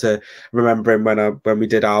comparison to remembering when we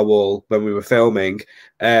did our wall when we were filming.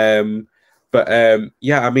 Yeah,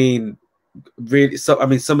 I mean, really,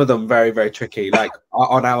 some of them very, very tricky. Like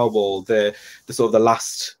on our wall, the sort of the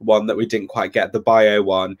last one that we didn't quite get, the bio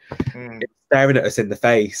one, it's staring at us in the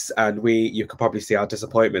face, and you could probably see our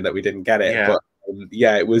disappointment that we didn't get it. Yeah. But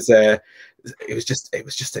yeah, it was just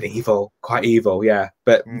an quite evil, yeah.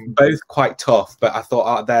 But both quite tough. But I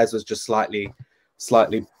thought theirs was just slightly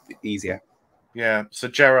easier. Yeah. So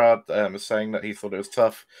Gerard was saying that he thought it was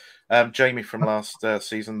tough. Jamie from last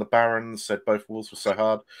season, the Barons, said both walls were so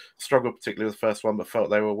hard. Struggled particularly with the first one, but felt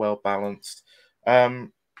they were well balanced.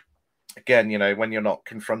 again, you know, when you're not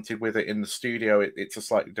confronted with it in the studio, it's a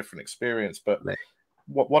slightly different experience. But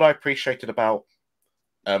what I appreciated about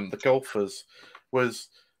the golfers was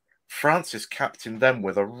Francis captained them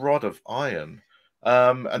with a rod of iron,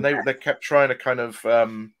 and they kept trying to kind of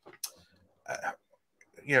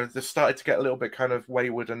you know, they started to get a little bit kind of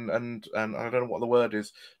wayward and I don't know what the word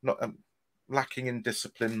is, not lacking in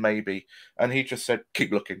discipline maybe, and he just said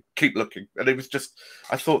keep looking, and it was just,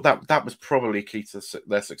 I thought that was probably key to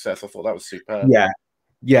their success. I thought that was superb.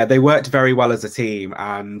 Yeah, they worked very well as a team,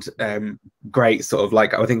 and great sort of,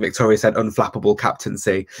 like I think Victoria said, unflappable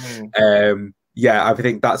captaincy. Yeah, I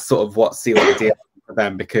think that's sort of what sealed the deal for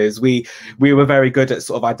them, because we were very good at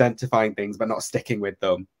sort of identifying things but not sticking with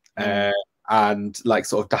them. And like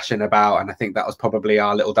sort of dashing about, and I think that was probably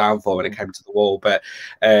our little downfall when it came to the wall. But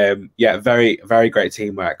yeah, very, very great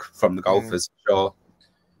teamwork from the golfers, for sure.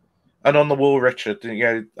 And on the wall, Richard,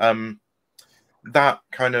 you know, that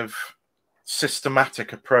kind of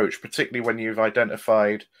systematic approach, particularly when you've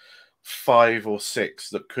identified 5 or 6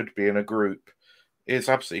 that could be in a group, is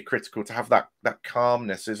absolutely critical to have that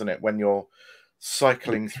calmness, isn't it, when you're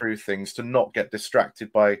cycling through things, to not get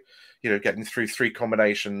distracted by, you know, getting through 3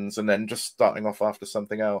 combinations and then just starting off after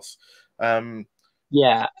something else.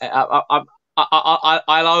 Yeah,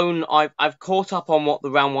 I'll own I've caught up on what the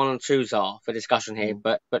round 1 and 2s are for discussion here,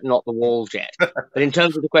 but not the walls yet. But in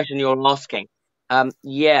terms of the question you're asking,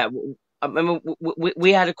 yeah, I remember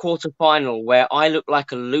we had a quarter final where I looked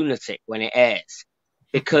like a lunatic when it airs,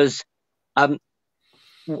 because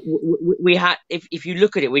we had, if you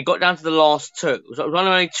look at it, we got down to the last 2. So it was one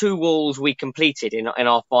of only 2 walls we completed in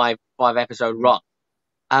our 5 episode run.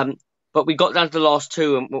 But we got down to the last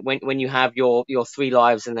 2, and when you have your 3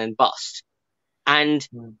 lives and then bust. And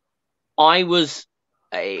I was,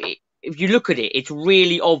 if you look at it, it's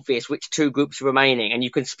really obvious which 2 groups are remaining, and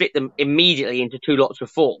you can split them immediately into 2 lots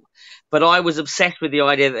of 4. But I was obsessed with the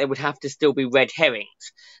idea that there would have to still be red herrings.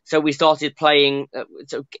 So we started playing,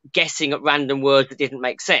 guessing at random words that didn't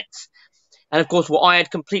make sense. And of course, what I had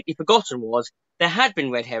completely forgotten was there had been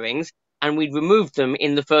red herrings, and we'd removed them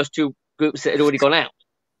in the first 2 groups that had already gone out.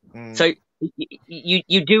 So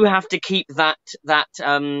you do have to keep that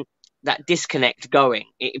disconnect going.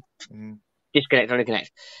 Disconnect, only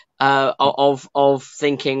connect. Of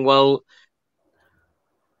thinking, well,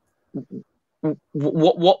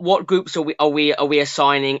 what groups are we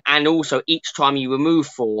assigning, and also each time you remove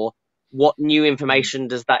 4, what new information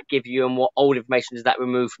does that give you, and what old information does that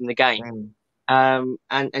remove from the game? And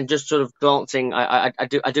just sort of glancing, I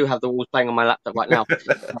do have the walls playing on my laptop right now.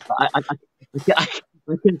 I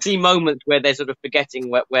can see moments where they're sort of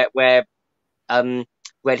forgetting where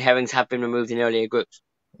red herrings have been removed in earlier groups.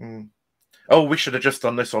 Oh, we should have just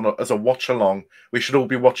done this as a watch along. We should all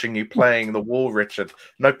be watching you playing the wall, Richard.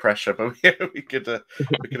 No pressure, but we could have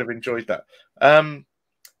enjoyed that.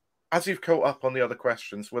 As you've caught up on the other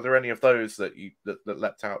questions, were there any of those that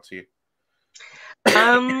leapt out to you?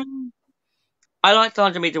 I liked the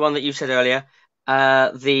 100-meter one that you said earlier.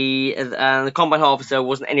 The combine harvester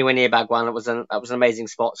wasn't anywhere near Bhagwan. That was an amazing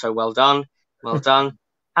spot. So well done, well done.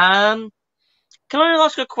 Can I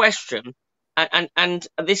ask a question? And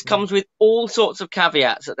this comes with all sorts of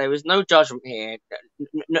caveats, that there is no judgment here,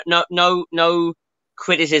 no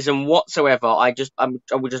criticism whatsoever. I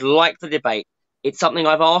would just like the debate. It's something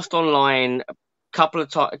I've asked online a couple of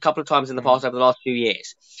times in the past over the last few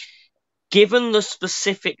years. Given the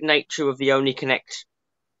specific nature of the Only Connect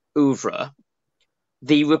oeuvre,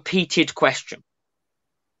 the repeated question.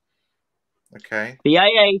 Okay. The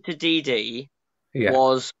AA to DD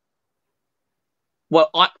was, well,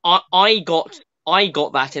 I got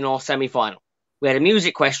that in our semi-final. We had a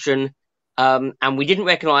music question, and we didn't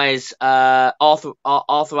recognise Arthur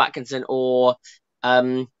Atkinson or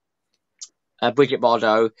Bridget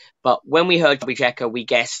Bardot, but when we heard Bobby Checker, we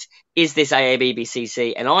guessed, is this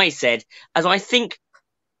AABBCC? And I said, as I think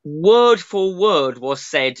word for word was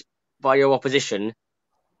said by your opposition,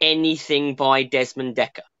 anything by Desmond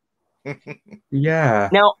Dekker. Yeah.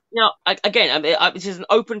 Now, again, I mean, this is an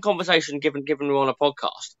open conversation given we're on a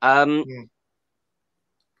podcast. I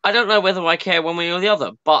don't know whether I care one way or the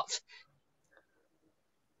other, but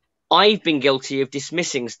I've been guilty of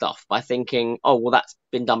dismissing stuff by thinking, oh, well, that's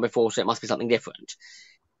been done before, so it must be something different.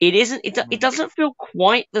 It isn't. It doesn't feel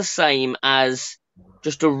quite the same as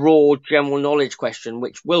just a raw general knowledge question,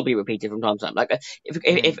 which will be repeated from time to time. Like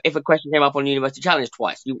if a question came up on University Challenge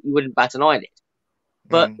twice, you wouldn't bat an eyelid.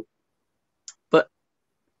 But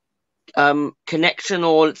connection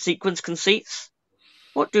or sequence conceits,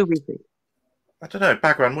 what do we think? I don't know,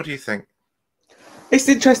 Bhagwan, what do you think? It's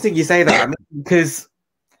interesting you say that, because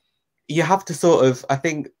you have to sort of, I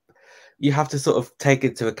think you have to sort of take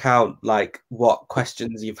into account like what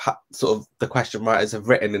questions you've had, sort of the question writers have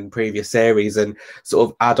written in previous series, and sort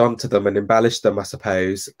of add on to them and embellish them, I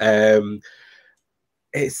suppose.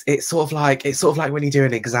 It's sort of like when you do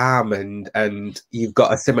an exam and you've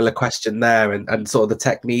got a similar question there and sort of the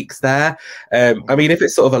techniques there. I mean, if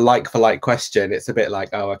it's sort of a like for like question, it's a bit like,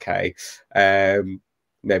 oh, okay,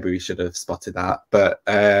 maybe we should have spotted that. But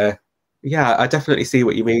yeah, I definitely see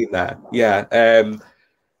what you mean there. Yeah.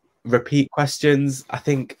 Repeat questions. I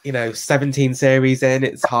think, 17 series in,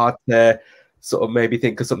 it's hard to sort of maybe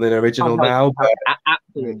think of something original now. But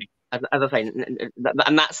absolutely. As I say,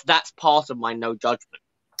 and that's part of my no judgment.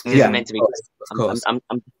 Yeah, meant to be. Of course. I'm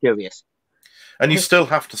curious. And you still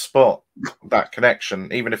have to spot that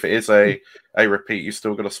connection, even if it is a repeat. You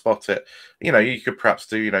still got to spot it. You could perhaps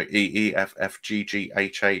do E E F F G G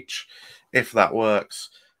H H, if that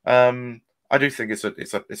works. I do think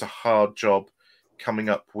it's a hard job coming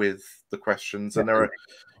up with the questions, and there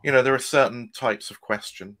are certain types of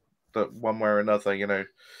question that one way or another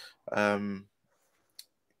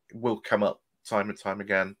will come up time and time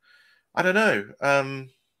again. I don't know.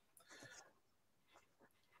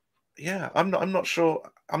 Yeah, I'm not sure.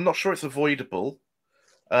 I'm not sure it's avoidable,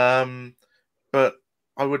 but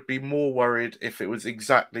I would be more worried if it was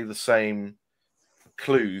exactly the same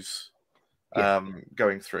clues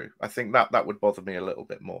going through. I think that would bother me a little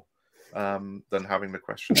bit more than having the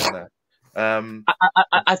questions in there.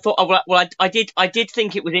 I thought. Well, I did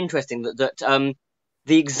think it was interesting that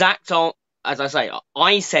the exact answer, as I say,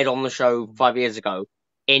 I said on the show 5 years ago,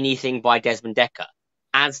 anything by Desmond Dekker,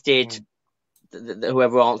 as did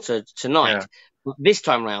whoever answered tonight. Yeah. But this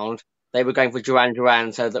time round, they were going for Duran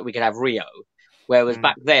Duran so that we could have Rio, whereas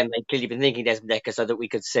back then they'd clearly been thinking Desmond Dekker so that we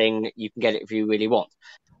could sing "You Can Get It If You Really Want,"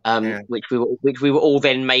 which we were all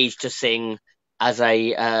then made to sing as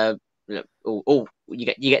a you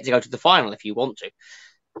get to go to the final if you want to.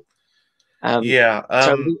 So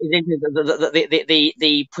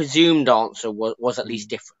the presumed answer was at least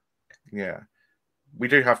different. Yeah, we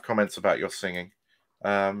do have comments about your singing.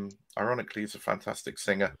 Ironically, he's a fantastic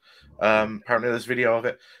singer. Apparently, there's video of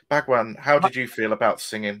it. Bhagwan, how did you feel about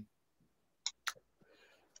singing?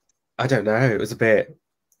 I don't know. It was a bit.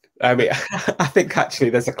 I mean, I think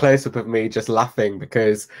actually there's a close up of me just laughing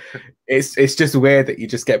because it's just weird that you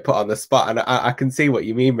just get put on the spot, and I can see what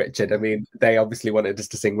you mean, Richard. I mean, they obviously wanted us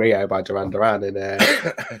to sing Rio by Duran Duran in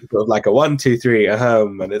sort of like a 1, 2, 3 at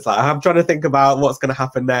home, and it's like I'm trying to think about what's going to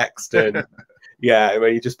happen next, and yeah,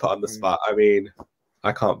 when you just put on the spot. I mean,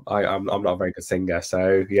 I can't. I'm not a very good singer,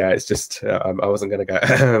 so yeah, it's just I wasn't going to go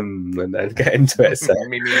and then get into it. So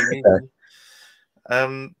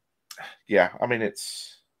yeah, I mean it's.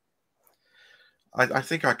 I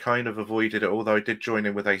think I kind of avoided it, although I did join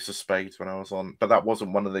in with Ace of Spades when I was on, but that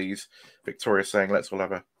wasn't one of these Victoria saying let's all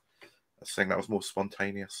have a thing. That was more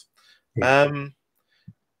spontaneous. Yeah.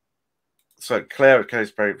 So Claire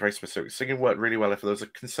is very, very specific. Singing worked really well if there was a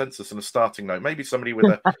consensus and a starting note. Maybe somebody with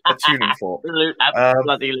a tuning fork.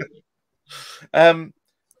 Absolutely.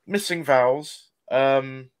 Missing vowels.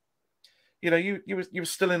 You were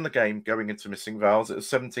still in the game going into Missing Vowels. It was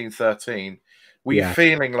 17-13. Were you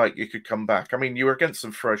feeling like you could come back? I mean, you were against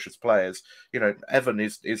some ferocious players. Evan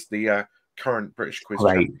is the current British quiz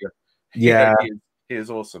champion. Yeah, he is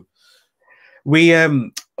awesome. We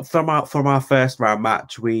from our first round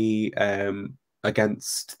match, we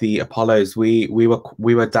against the Apollos, we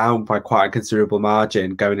were down by quite a considerable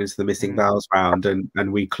margin going into the Missing Vowels round,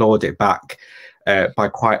 and we clawed it back by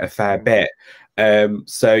quite a fair bit.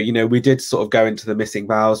 So we did sort of go into the Missing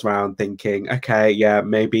Vowels round thinking, okay, yeah,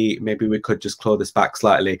 maybe we could just claw this back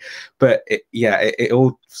slightly, but it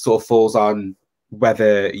all sort of falls on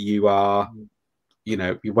whether you are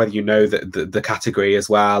whether the category as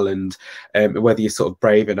well, and whether you're sort of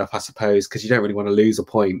brave enough, I suppose, because you don't really want to lose a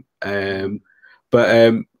point.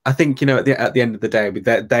 But I think at the end of the day,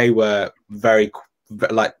 they were very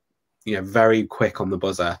very quick on the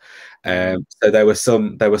buzzer. So there were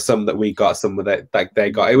some that we got, some that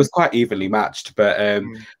they got. It was quite evenly matched, but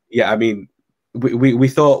yeah, I mean, we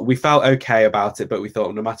thought, we felt okay about it, but we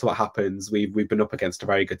thought no matter what happens, we've been up against a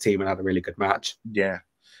very good team and had a really good match. Yeah,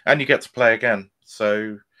 and you get to play again,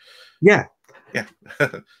 so yeah.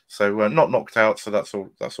 So not knocked out, so that's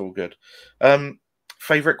all good.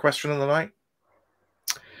 Favorite question of the night?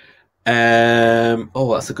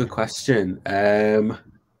 Oh, that's a good question.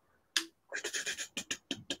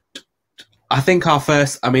 I think our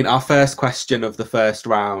first question of the first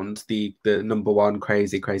round, the number one,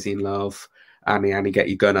 crazy in love, Annie get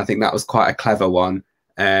your gun. I think that was quite a clever one.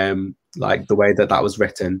 Like the way that was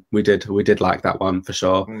written, we did like that one for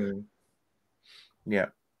sure. Yeah,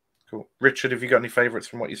 cool. Richard, have you got any favourites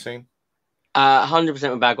from what you've seen?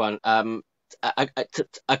 100% with Bhagwan.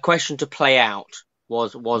 A question to play out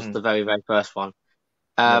was the very, very first one.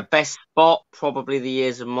 Best spot, probably the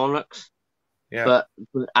Years of Monarchs. Yeah.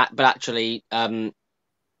 But actually,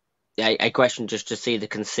 a question just to see the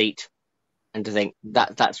conceit and to think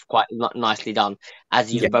that's quite nicely done,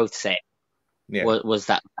 as you both said. Yeah. Was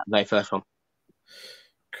that very first one.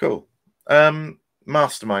 Cool.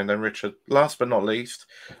 Mastermind then, Richard. Last but not least,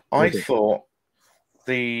 I thought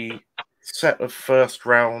the set of first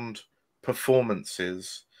round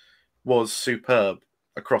performances was superb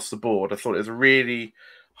across the board. I thought it was a really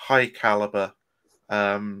high caliber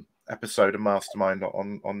episode of Mastermind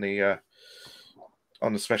on the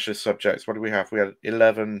specialist subjects. What do we have? We had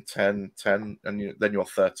 11, 10, 10, and then your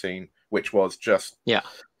 13, which was just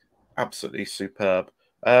absolutely superb.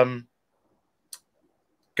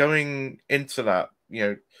 Going into that,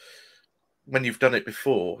 when you've done it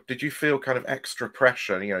before, did you feel kind of extra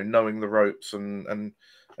pressure, knowing the ropes and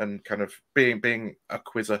kind of being a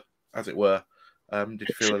quizzer, as it were? Did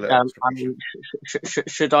you feel a little extra pressure?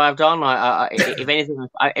 Should I have done? If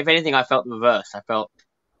anything, I felt the reverse. I felt,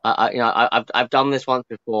 I've done this once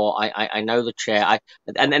before. I know the chair.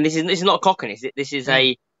 And this is not cockiness. This is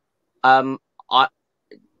I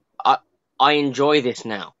enjoy this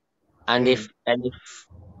now, and if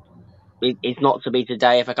it's not to be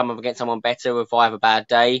today, if I come up against someone better, or if I have a bad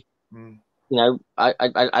day,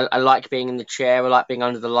 I like being in the chair. I like being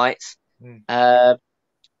under the lights, and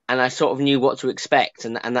I sort of knew what to expect,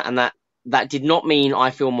 and that did not mean I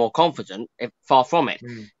feel more confident. Far from it,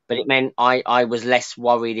 but it meant I was less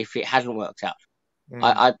worried if it hadn't worked out.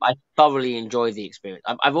 I thoroughly enjoyed the experience.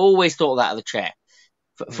 I've always thought that of the chair.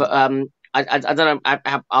 I don't know. I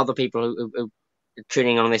have other people who are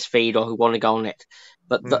tuning on this feed or who want to go on it,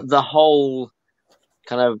 but the whole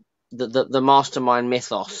kind of the Mastermind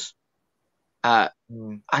mythos. I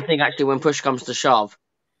think actually, when push comes to shove,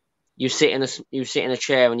 you sit in a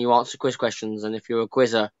chair and you answer quiz questions, and if you're a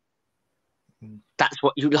quizzer, that's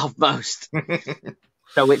what you love most.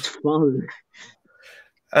 So it's fun.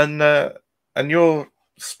 And your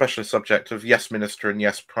specialist subject of Yes Minister and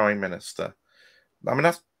Yes Prime Minister. I mean,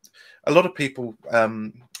 that's a lot of people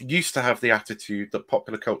used to have the attitude that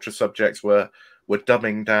popular culture subjects were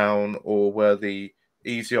dumbing down or were the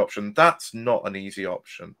easy option. That's not an easy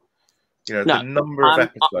option. The number of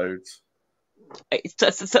episodes. It's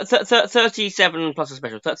 37 plus a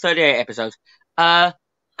special, 38 episodes. And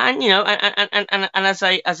as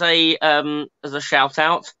a shout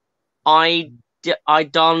out, I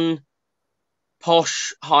done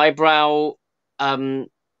posh highbrow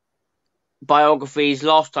biographies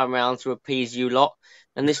last time round to appease you lot,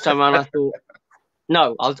 and this time round I thought,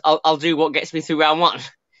 no, I'll do what gets me through round one,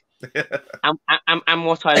 and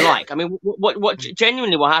what I like. I mean, what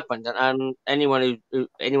genuinely what happened, and anyone's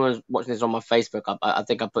watching this on my Facebook, I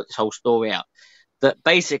think I put this whole story out, that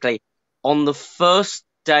basically on the first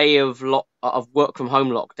day of work from home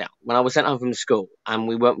lockdown, when I was sent home from school and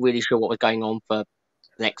we weren't really sure what was going on for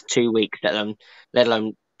the next 2 weeks, let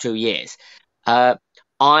alone 2 years,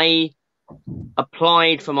 I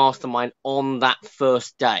applied for Mastermind on that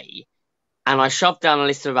first day, and I shoved down a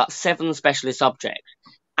list of about 7 specialist subjects,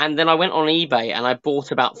 and then I went on eBay and I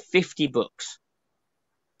bought about 50 books,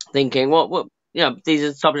 thinking, well, these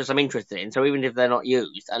are subjects I'm interested in, so even if they're not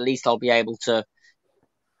used, at least I'll be able to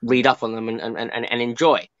read up on them and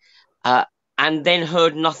enjoy. And then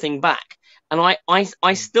heard nothing back, and I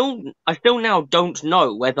still now don't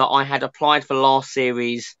know whether I had applied for last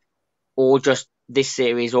series or just this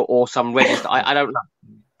series or some register. I don't know.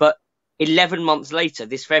 But 11 months later,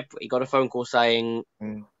 this February, got a phone call saying,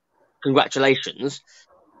 congratulations,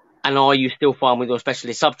 and are you still fine with your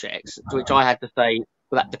specialist subjects? To which I had to say,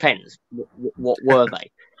 well, that depends. What were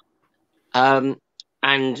they? And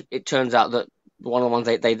it turns out that one of the ones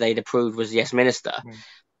they'd approved was Yes Minister.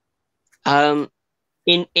 In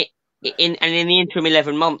the interim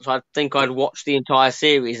 11 months, I think I'd watched the entire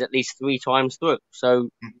series at least 3 times through. So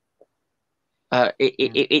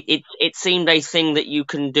it seemed a thing that you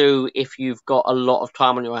can do if you've got a lot of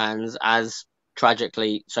time on your hands, as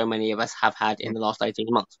tragically so many of us have had in the last 18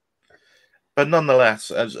 months. But nonetheless,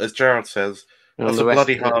 as Gerald says, that's a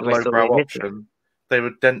bloody hard lowbrow option. They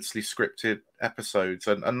were densely scripted episodes,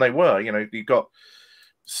 and they were. You got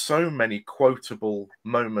so many quotable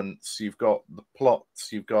moments. You've got the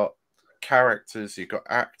plots, you've got characters, you've got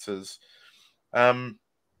actors.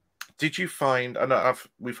 Did you find, and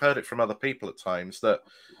we've heard it from other people at times, that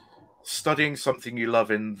studying something you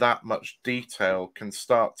love in that much detail can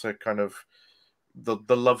start to kind of, the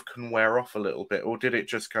love can wear off a little bit, or did it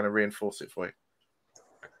just kind of reinforce it for you?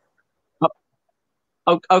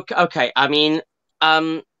 Okay. I mean,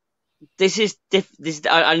 this is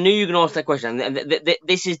I knew you were going to ask that question.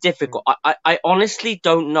 This is difficult. I honestly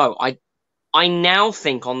don't know. I now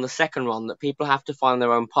think on the second run that people have to find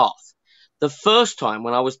their own path. The first time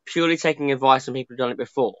when I was purely taking advice from people who've done it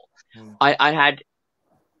before, I had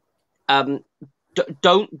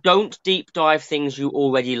don't deep dive things you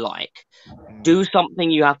already like. Do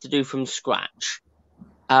something you have to do from scratch,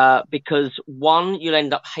 because one, you'll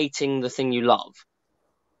end up hating the thing you love,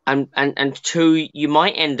 and two, you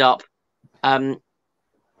might end up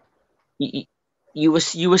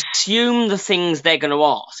you assume the things they're going to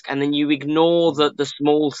ask, and then you ignore the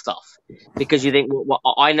small stuff because you think, well,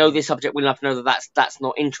 I know this subject well enough to know that that's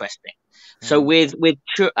not interesting. So with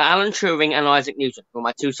Alan Turing and Isaac Newton were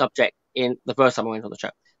my two subjects in the first time I went on the show,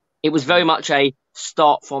 it was very much a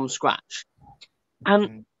start from scratch.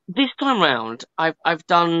 And this time round, I've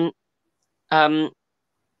done a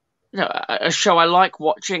show I like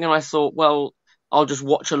watching, and I thought, well, I'll just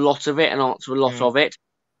watch a lot of it and answer a lot of it.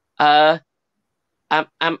 I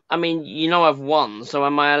mean, I've won, so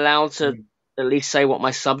am I allowed to at least say what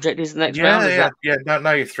my subject is the next round?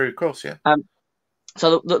 Now you're through, of course, yeah.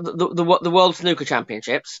 So the World Snooker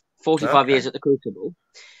Championships, 45 years at the Crucible,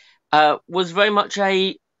 was very much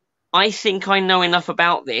I think I know enough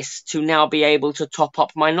about this to now be able to top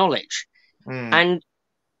up my knowledge. And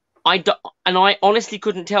I honestly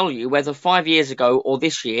couldn't tell you whether 5 years ago or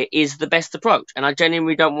this year is the best approach. And I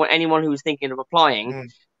genuinely don't want anyone who's thinking of applying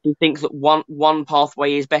to think that one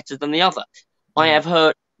pathway is better than the other. I have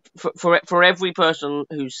heard for every person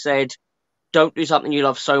who said, don't do something you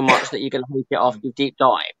love so much that you're going to hate it after you deep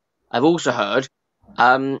dive, I've also heard,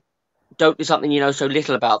 don't do something you know so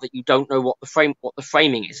little about that you don't know what the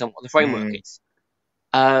framing is and what the framework is.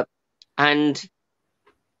 And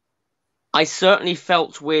I certainly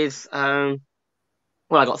felt with, I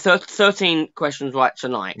got 13 questions right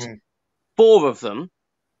tonight. 4 of them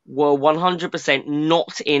were 100%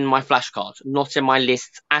 not in my flashcards, not in my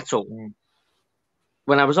lists at all.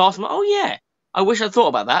 When I was asked them, oh yeah, I wish I'd thought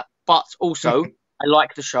about that, but also I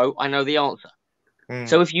like the show, I know the answer.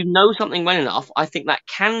 So if you know something well enough, I think that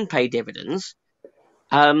can pay dividends.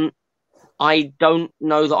 I don't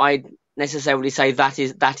know that I'd necessarily say that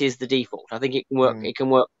is the default. I think it can work. It can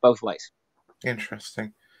work both ways.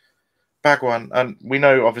 Interesting. Bhagwan, and we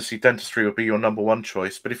know obviously dentistry would be your number one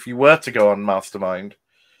choice, but if you were to go on Mastermind,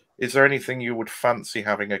 is there anything you would fancy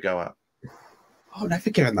having a go at? Oh, never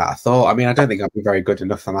given that a thought. I mean, I don't think I'd be very good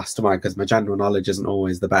enough for Mastermind because my general knowledge isn't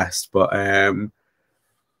always the best. But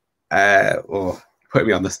put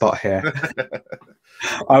me on the spot here.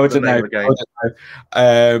 I wouldn't know.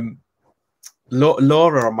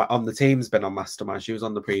 Laura on the team's been on Mastermind. She was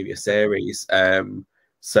on the previous series.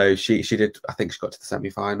 So she did. I think she got to the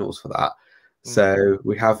semi-finals for that. So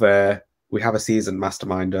we have a seasoned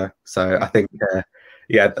Masterminder. So I think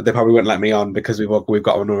they probably wouldn't let me on because we've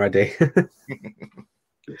got one already.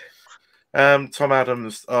 Tom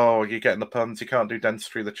Adams. Oh, you're getting the puns. You can't do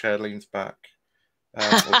dentistry. The chair leans back. Or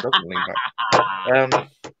doesn't lean back.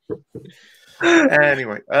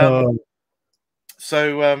 Anyway.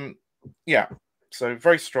 So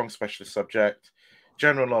very strong specialist subject.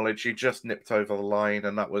 General knowledge, you just nipped over the line,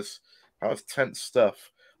 and that was tense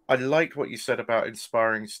stuff. I liked what you said about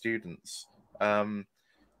inspiring students.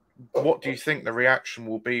 What do you think the reaction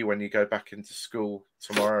will be when you go back into school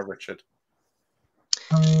tomorrow, Richard?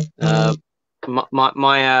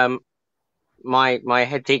 My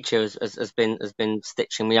head teacher has been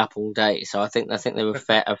stitching me up all day, so I think there were a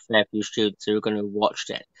fair few students who are going to have watched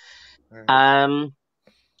it. I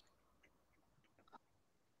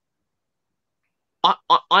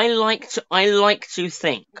like to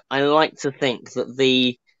think that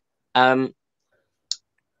the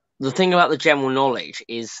thing about the general knowledge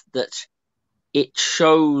is that it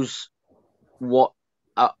shows what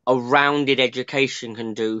a rounded education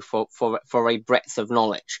can do for a breadth of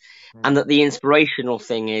knowledge, and that the inspirational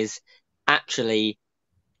thing is actually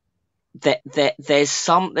that there's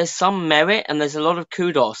some merit and there's a lot of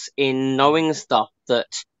kudos in knowing stuff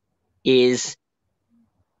that is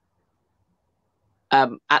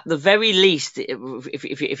at the very least,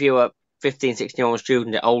 if you're a 15, 16-year-old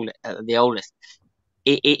student at the oldest,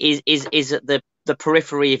 it is at the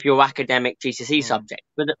periphery of your academic GCSE subject,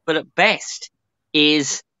 but at best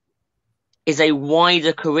is a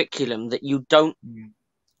wider curriculum that you don't.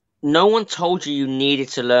 No one told you needed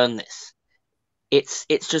to learn this. It's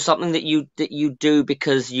just something that you do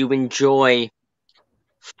because you enjoy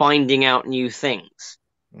finding out new things,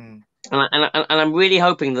 and I'm really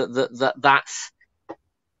hoping that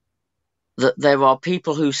there are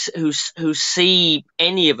people who see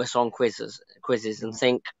any of us on quizzes and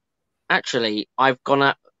think, actually, I've gone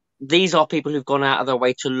out. these are people who've gone out of their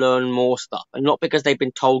way to learn more stuff, and not because they've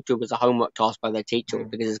been told to as a homework task by their teacher, or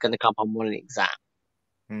because it's going to come up on an exam.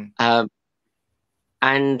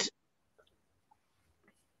 And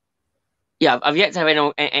yeah, I've yet to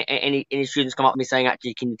have any students come up to me saying,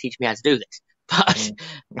 "Actually, can you teach me how to do this?" But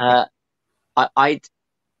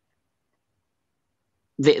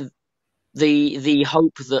the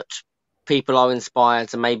hope that people are inspired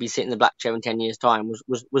to maybe sit in the black chair in 10 years' time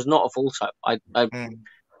was not a false hope.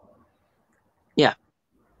 Yeah.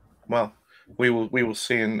 Well, we will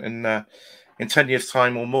see in 10 years'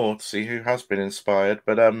 time or more to see who has been inspired.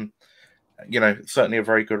 But you know, certainly a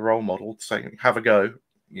very good role model to say, have a go.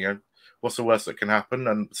 You know, what's the worst that can happen?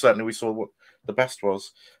 And certainly we saw what the best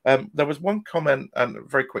was. There was one comment, and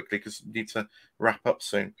very quickly, because we need to wrap up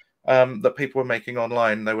soon, that people were making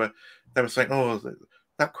online. They were saying, oh,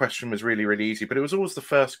 that question was really, really easy, but it was always the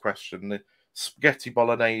first question. The spaghetti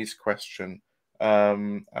bolognese question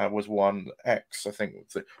was one. X, I think.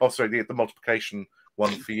 Oh, sorry, the multiplication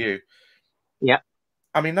one for you. Yeah.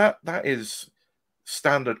 I mean, that is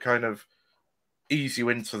standard kind of ease you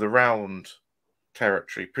into the round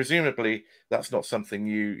territory. Presumably, that's not something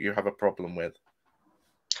you have a problem with.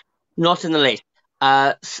 Not in the least.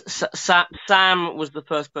 Sam was the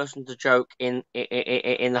first person to joke in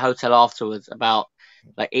the hotel afterwards about,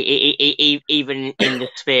 like, even in the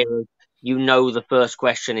sphere of, you know, the first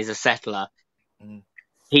question is a settler.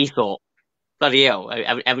 He thought, bloody hell,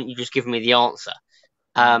 haven't you just given me the answer?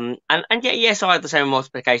 And yeah, yes, I had the same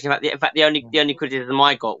multiplication. In fact, the only criticism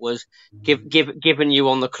I got was, given you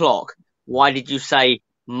on the clock, why did you say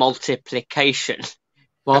multiplication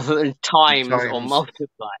rather than times or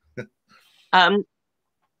multiply? The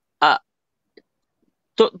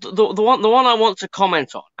one I want to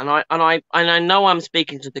comment on, and I know I'm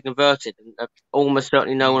speaking to the converted, and almost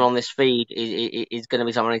certainly no one on this feed is going to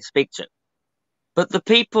be someone I need to speak to. But the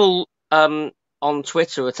people on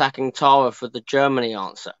Twitter attacking Tara for the Germany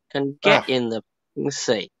answer can get in the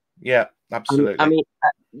sea. Yeah, absolutely. I mean,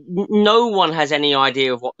 no one has any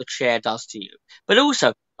idea of what the chair does to you. But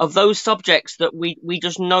also, of those subjects that we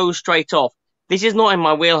just know straight off, this is not in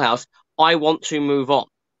my wheelhouse, I want to move on.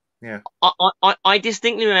 Yeah. I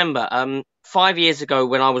distinctly remember 5 years ago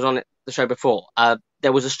when I was on the show before,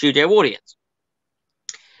 there was a studio audience.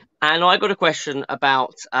 And I got a question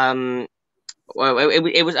about, well,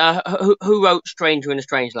 it was who wrote Stranger in a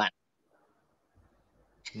Strange Land?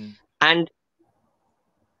 And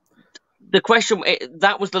the question,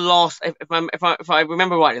 that was the last, if I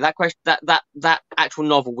remember rightly, that question, that actual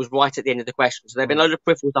novel was right at the end of the question. So there'd been a load of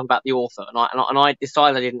peripheral stuff about the author, and I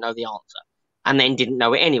decided I didn't know the answer, and then didn't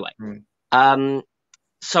know it anyway.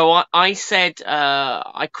 So I said,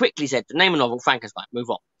 I quickly said, the name of the novel, Frankenstein, move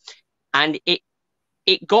on. And it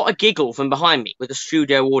got a giggle from behind me with a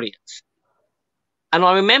studio audience. And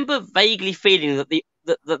I remember vaguely feeling that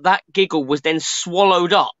that giggle was then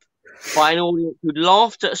swallowed up by an audience who'd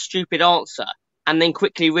laughed at a stupid answer and then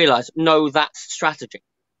quickly realised, no, that's strategy.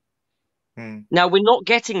 Now, we're not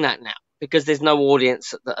getting that now because there's no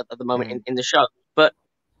audience at the moment in the show. But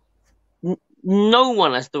no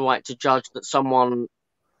one has the right to judge that someone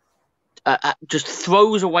just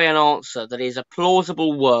throws away an answer that is a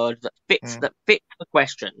plausible word that fits the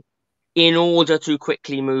question in order to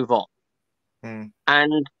quickly move on.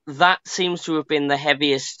 And that seems to have been the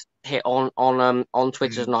heaviest hit on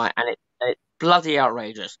Twitter tonight, and it's bloody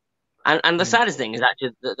outrageous. And the saddest thing is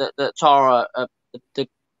actually that Tara,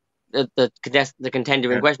 the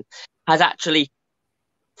contender in question, has actually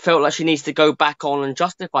felt like she needs to go back on and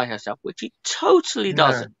justify herself, which she totally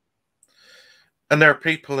doesn't. And there are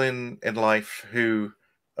people in life who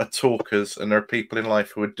are talkers, and there are people in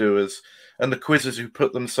life who are doers, and the quizzes who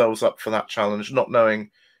put themselves up for that challenge, not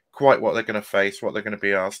knowing quite what they're going to face, what they're going to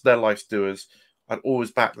be asked. They're life's doers. I'd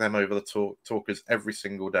always back them over the talkers every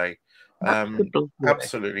single day.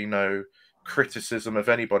 Absolutely no criticism of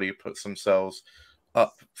anybody who puts themselves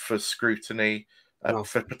up for scrutiny,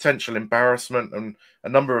 for potential embarrassment. And a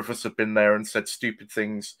number of us have been there and said stupid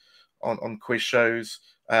things on quiz shows,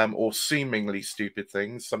 or seemingly stupid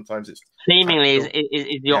things. Sometimes it's seemingly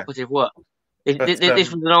is the operative word. This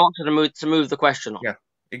was an answer to move the question on. Yeah,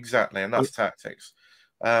 exactly, and that's tactics.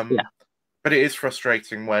 But it is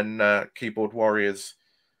frustrating when keyboard warriors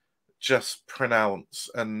just pronounce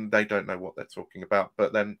and they don't know what they're talking about.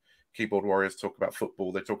 But then keyboard warriors talk about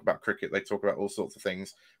football, they talk about cricket, they talk about all sorts of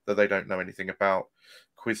things that they don't know anything about.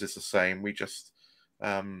 Quiz is the same. We just,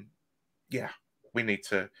 we need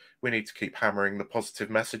to keep hammering the positive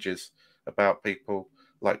messages about people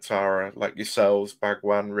like Tara, like yourselves,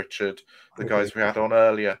 Bhagwan, Richard, the guys we had on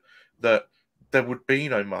earlier, that there would be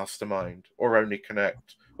no Mastermind or Only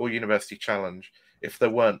Connect or University Challenge if there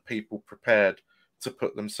weren't people prepared to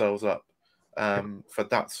put themselves up for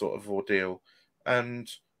that sort of ordeal. And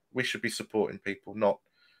we should be supporting people, not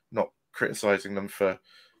criticizing them for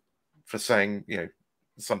saying, you know,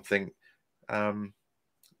 something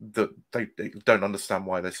that they don't understand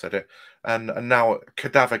why they said it. And now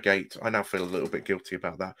Cadavergate, I now feel a little bit guilty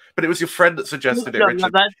about that. But it was your friend that suggested it,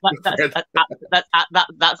 Richard.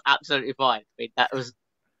 That's absolutely fine. I mean, that was.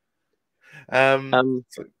 So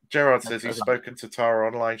Gerard says he's spoken to Tara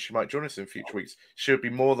online. She might join us in future weeks. She would be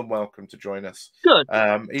more than welcome to join us. Good.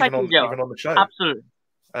 Even on the show. Absolutely.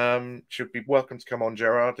 Should be welcome to come on,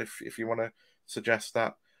 Gerard, if you want to suggest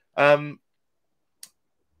that.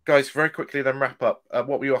 Guys, very quickly then wrap up.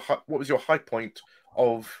 What was your high point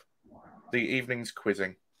of the evening's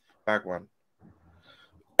quizzing, Bhagwan?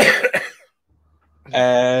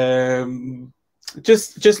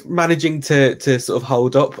 Just managing to sort of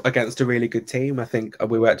hold up against a really good team. I think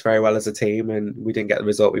we worked very well as a team, and we didn't get the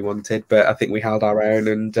result we wanted, but I think we held our own,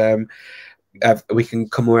 and we can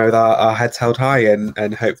come away with our heads held high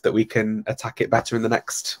and hope that we can attack it better in the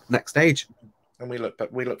next stage. And we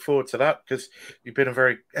look forward to that, because you've been a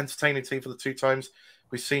very entertaining team for the 2 times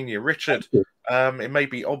we've seen you. Richard, it may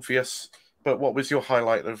be obvious, but what was your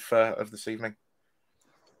highlight of this evening?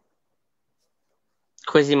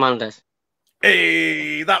 QUIZZY Mondays.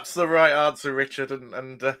 Hey, that's the right answer, Richard,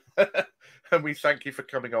 and and we thank you for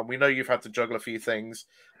coming on. We know you've had to juggle a few things,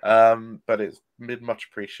 but it's been much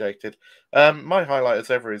appreciated. My highlight, as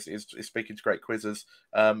ever, is speaking to great quizzes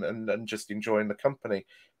and just enjoying the company.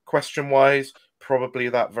 Question-wise, probably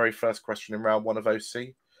that very first question in round 1 of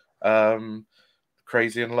OC,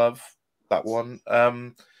 Crazy in Love, that one.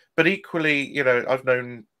 But equally, you know, I've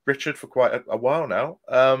known Richard for quite a while now.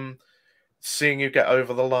 Seeing you get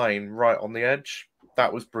over the line right on the edge,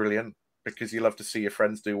 that was brilliant, because you love to see your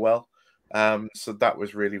friends do well. So that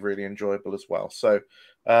was really, really enjoyable as well. So,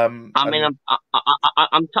 I mean,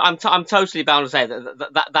 I'm totally bound to say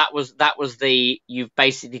that was the, you've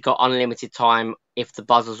basically got unlimited time if the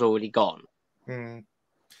buzzer's already gone.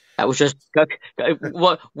 That was just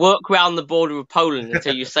work around the border of Poland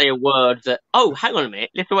until you say a word that, oh, hang on a minute,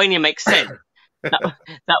 Lithuania makes sense.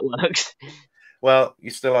 That works. Well, you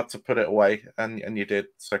still had to put it away, and you did.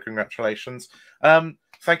 So congratulations.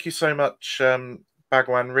 Thank you so much,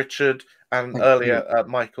 Bhagwan, Richard, and earlier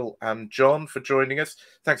Michael and John, for joining us.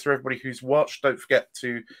 Thanks for everybody who's watched. Don't forget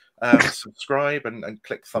to subscribe and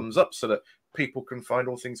click thumbs up so that people can find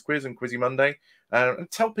all things quiz and QUIZZY Monday. And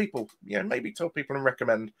tell people, maybe tell people and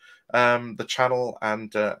recommend the channel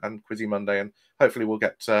and QUIZZY Monday. And hopefully we'll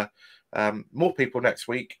get more people next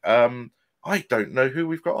week. I don't know who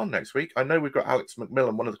we've got on next week. I know we've got Alex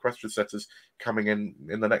McMillan, one of the question setters, coming in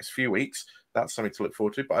the next few weeks. That's something to look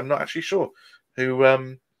forward to, but I'm not actually sure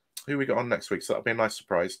who we got on next week. So that'll be a nice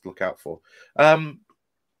surprise to look out for.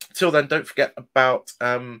 Till then, don't forget about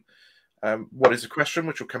What Is a Question,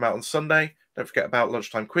 which will come out on Sunday. Don't forget about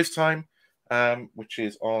Lunchtime Quiz Time, which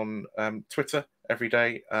is on Twitter every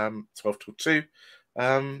day, 12 till 2.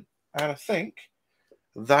 And I think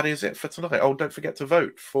that is it for tonight. Oh, don't forget to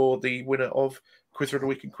vote for the winner of Quiz of the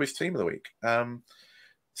Week and Quiz Team of the Week.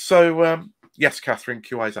 Yes, Catherine,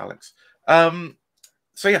 QI's Alex.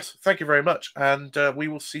 So yes, thank you very much, and we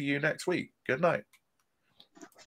will see you next week. Good night.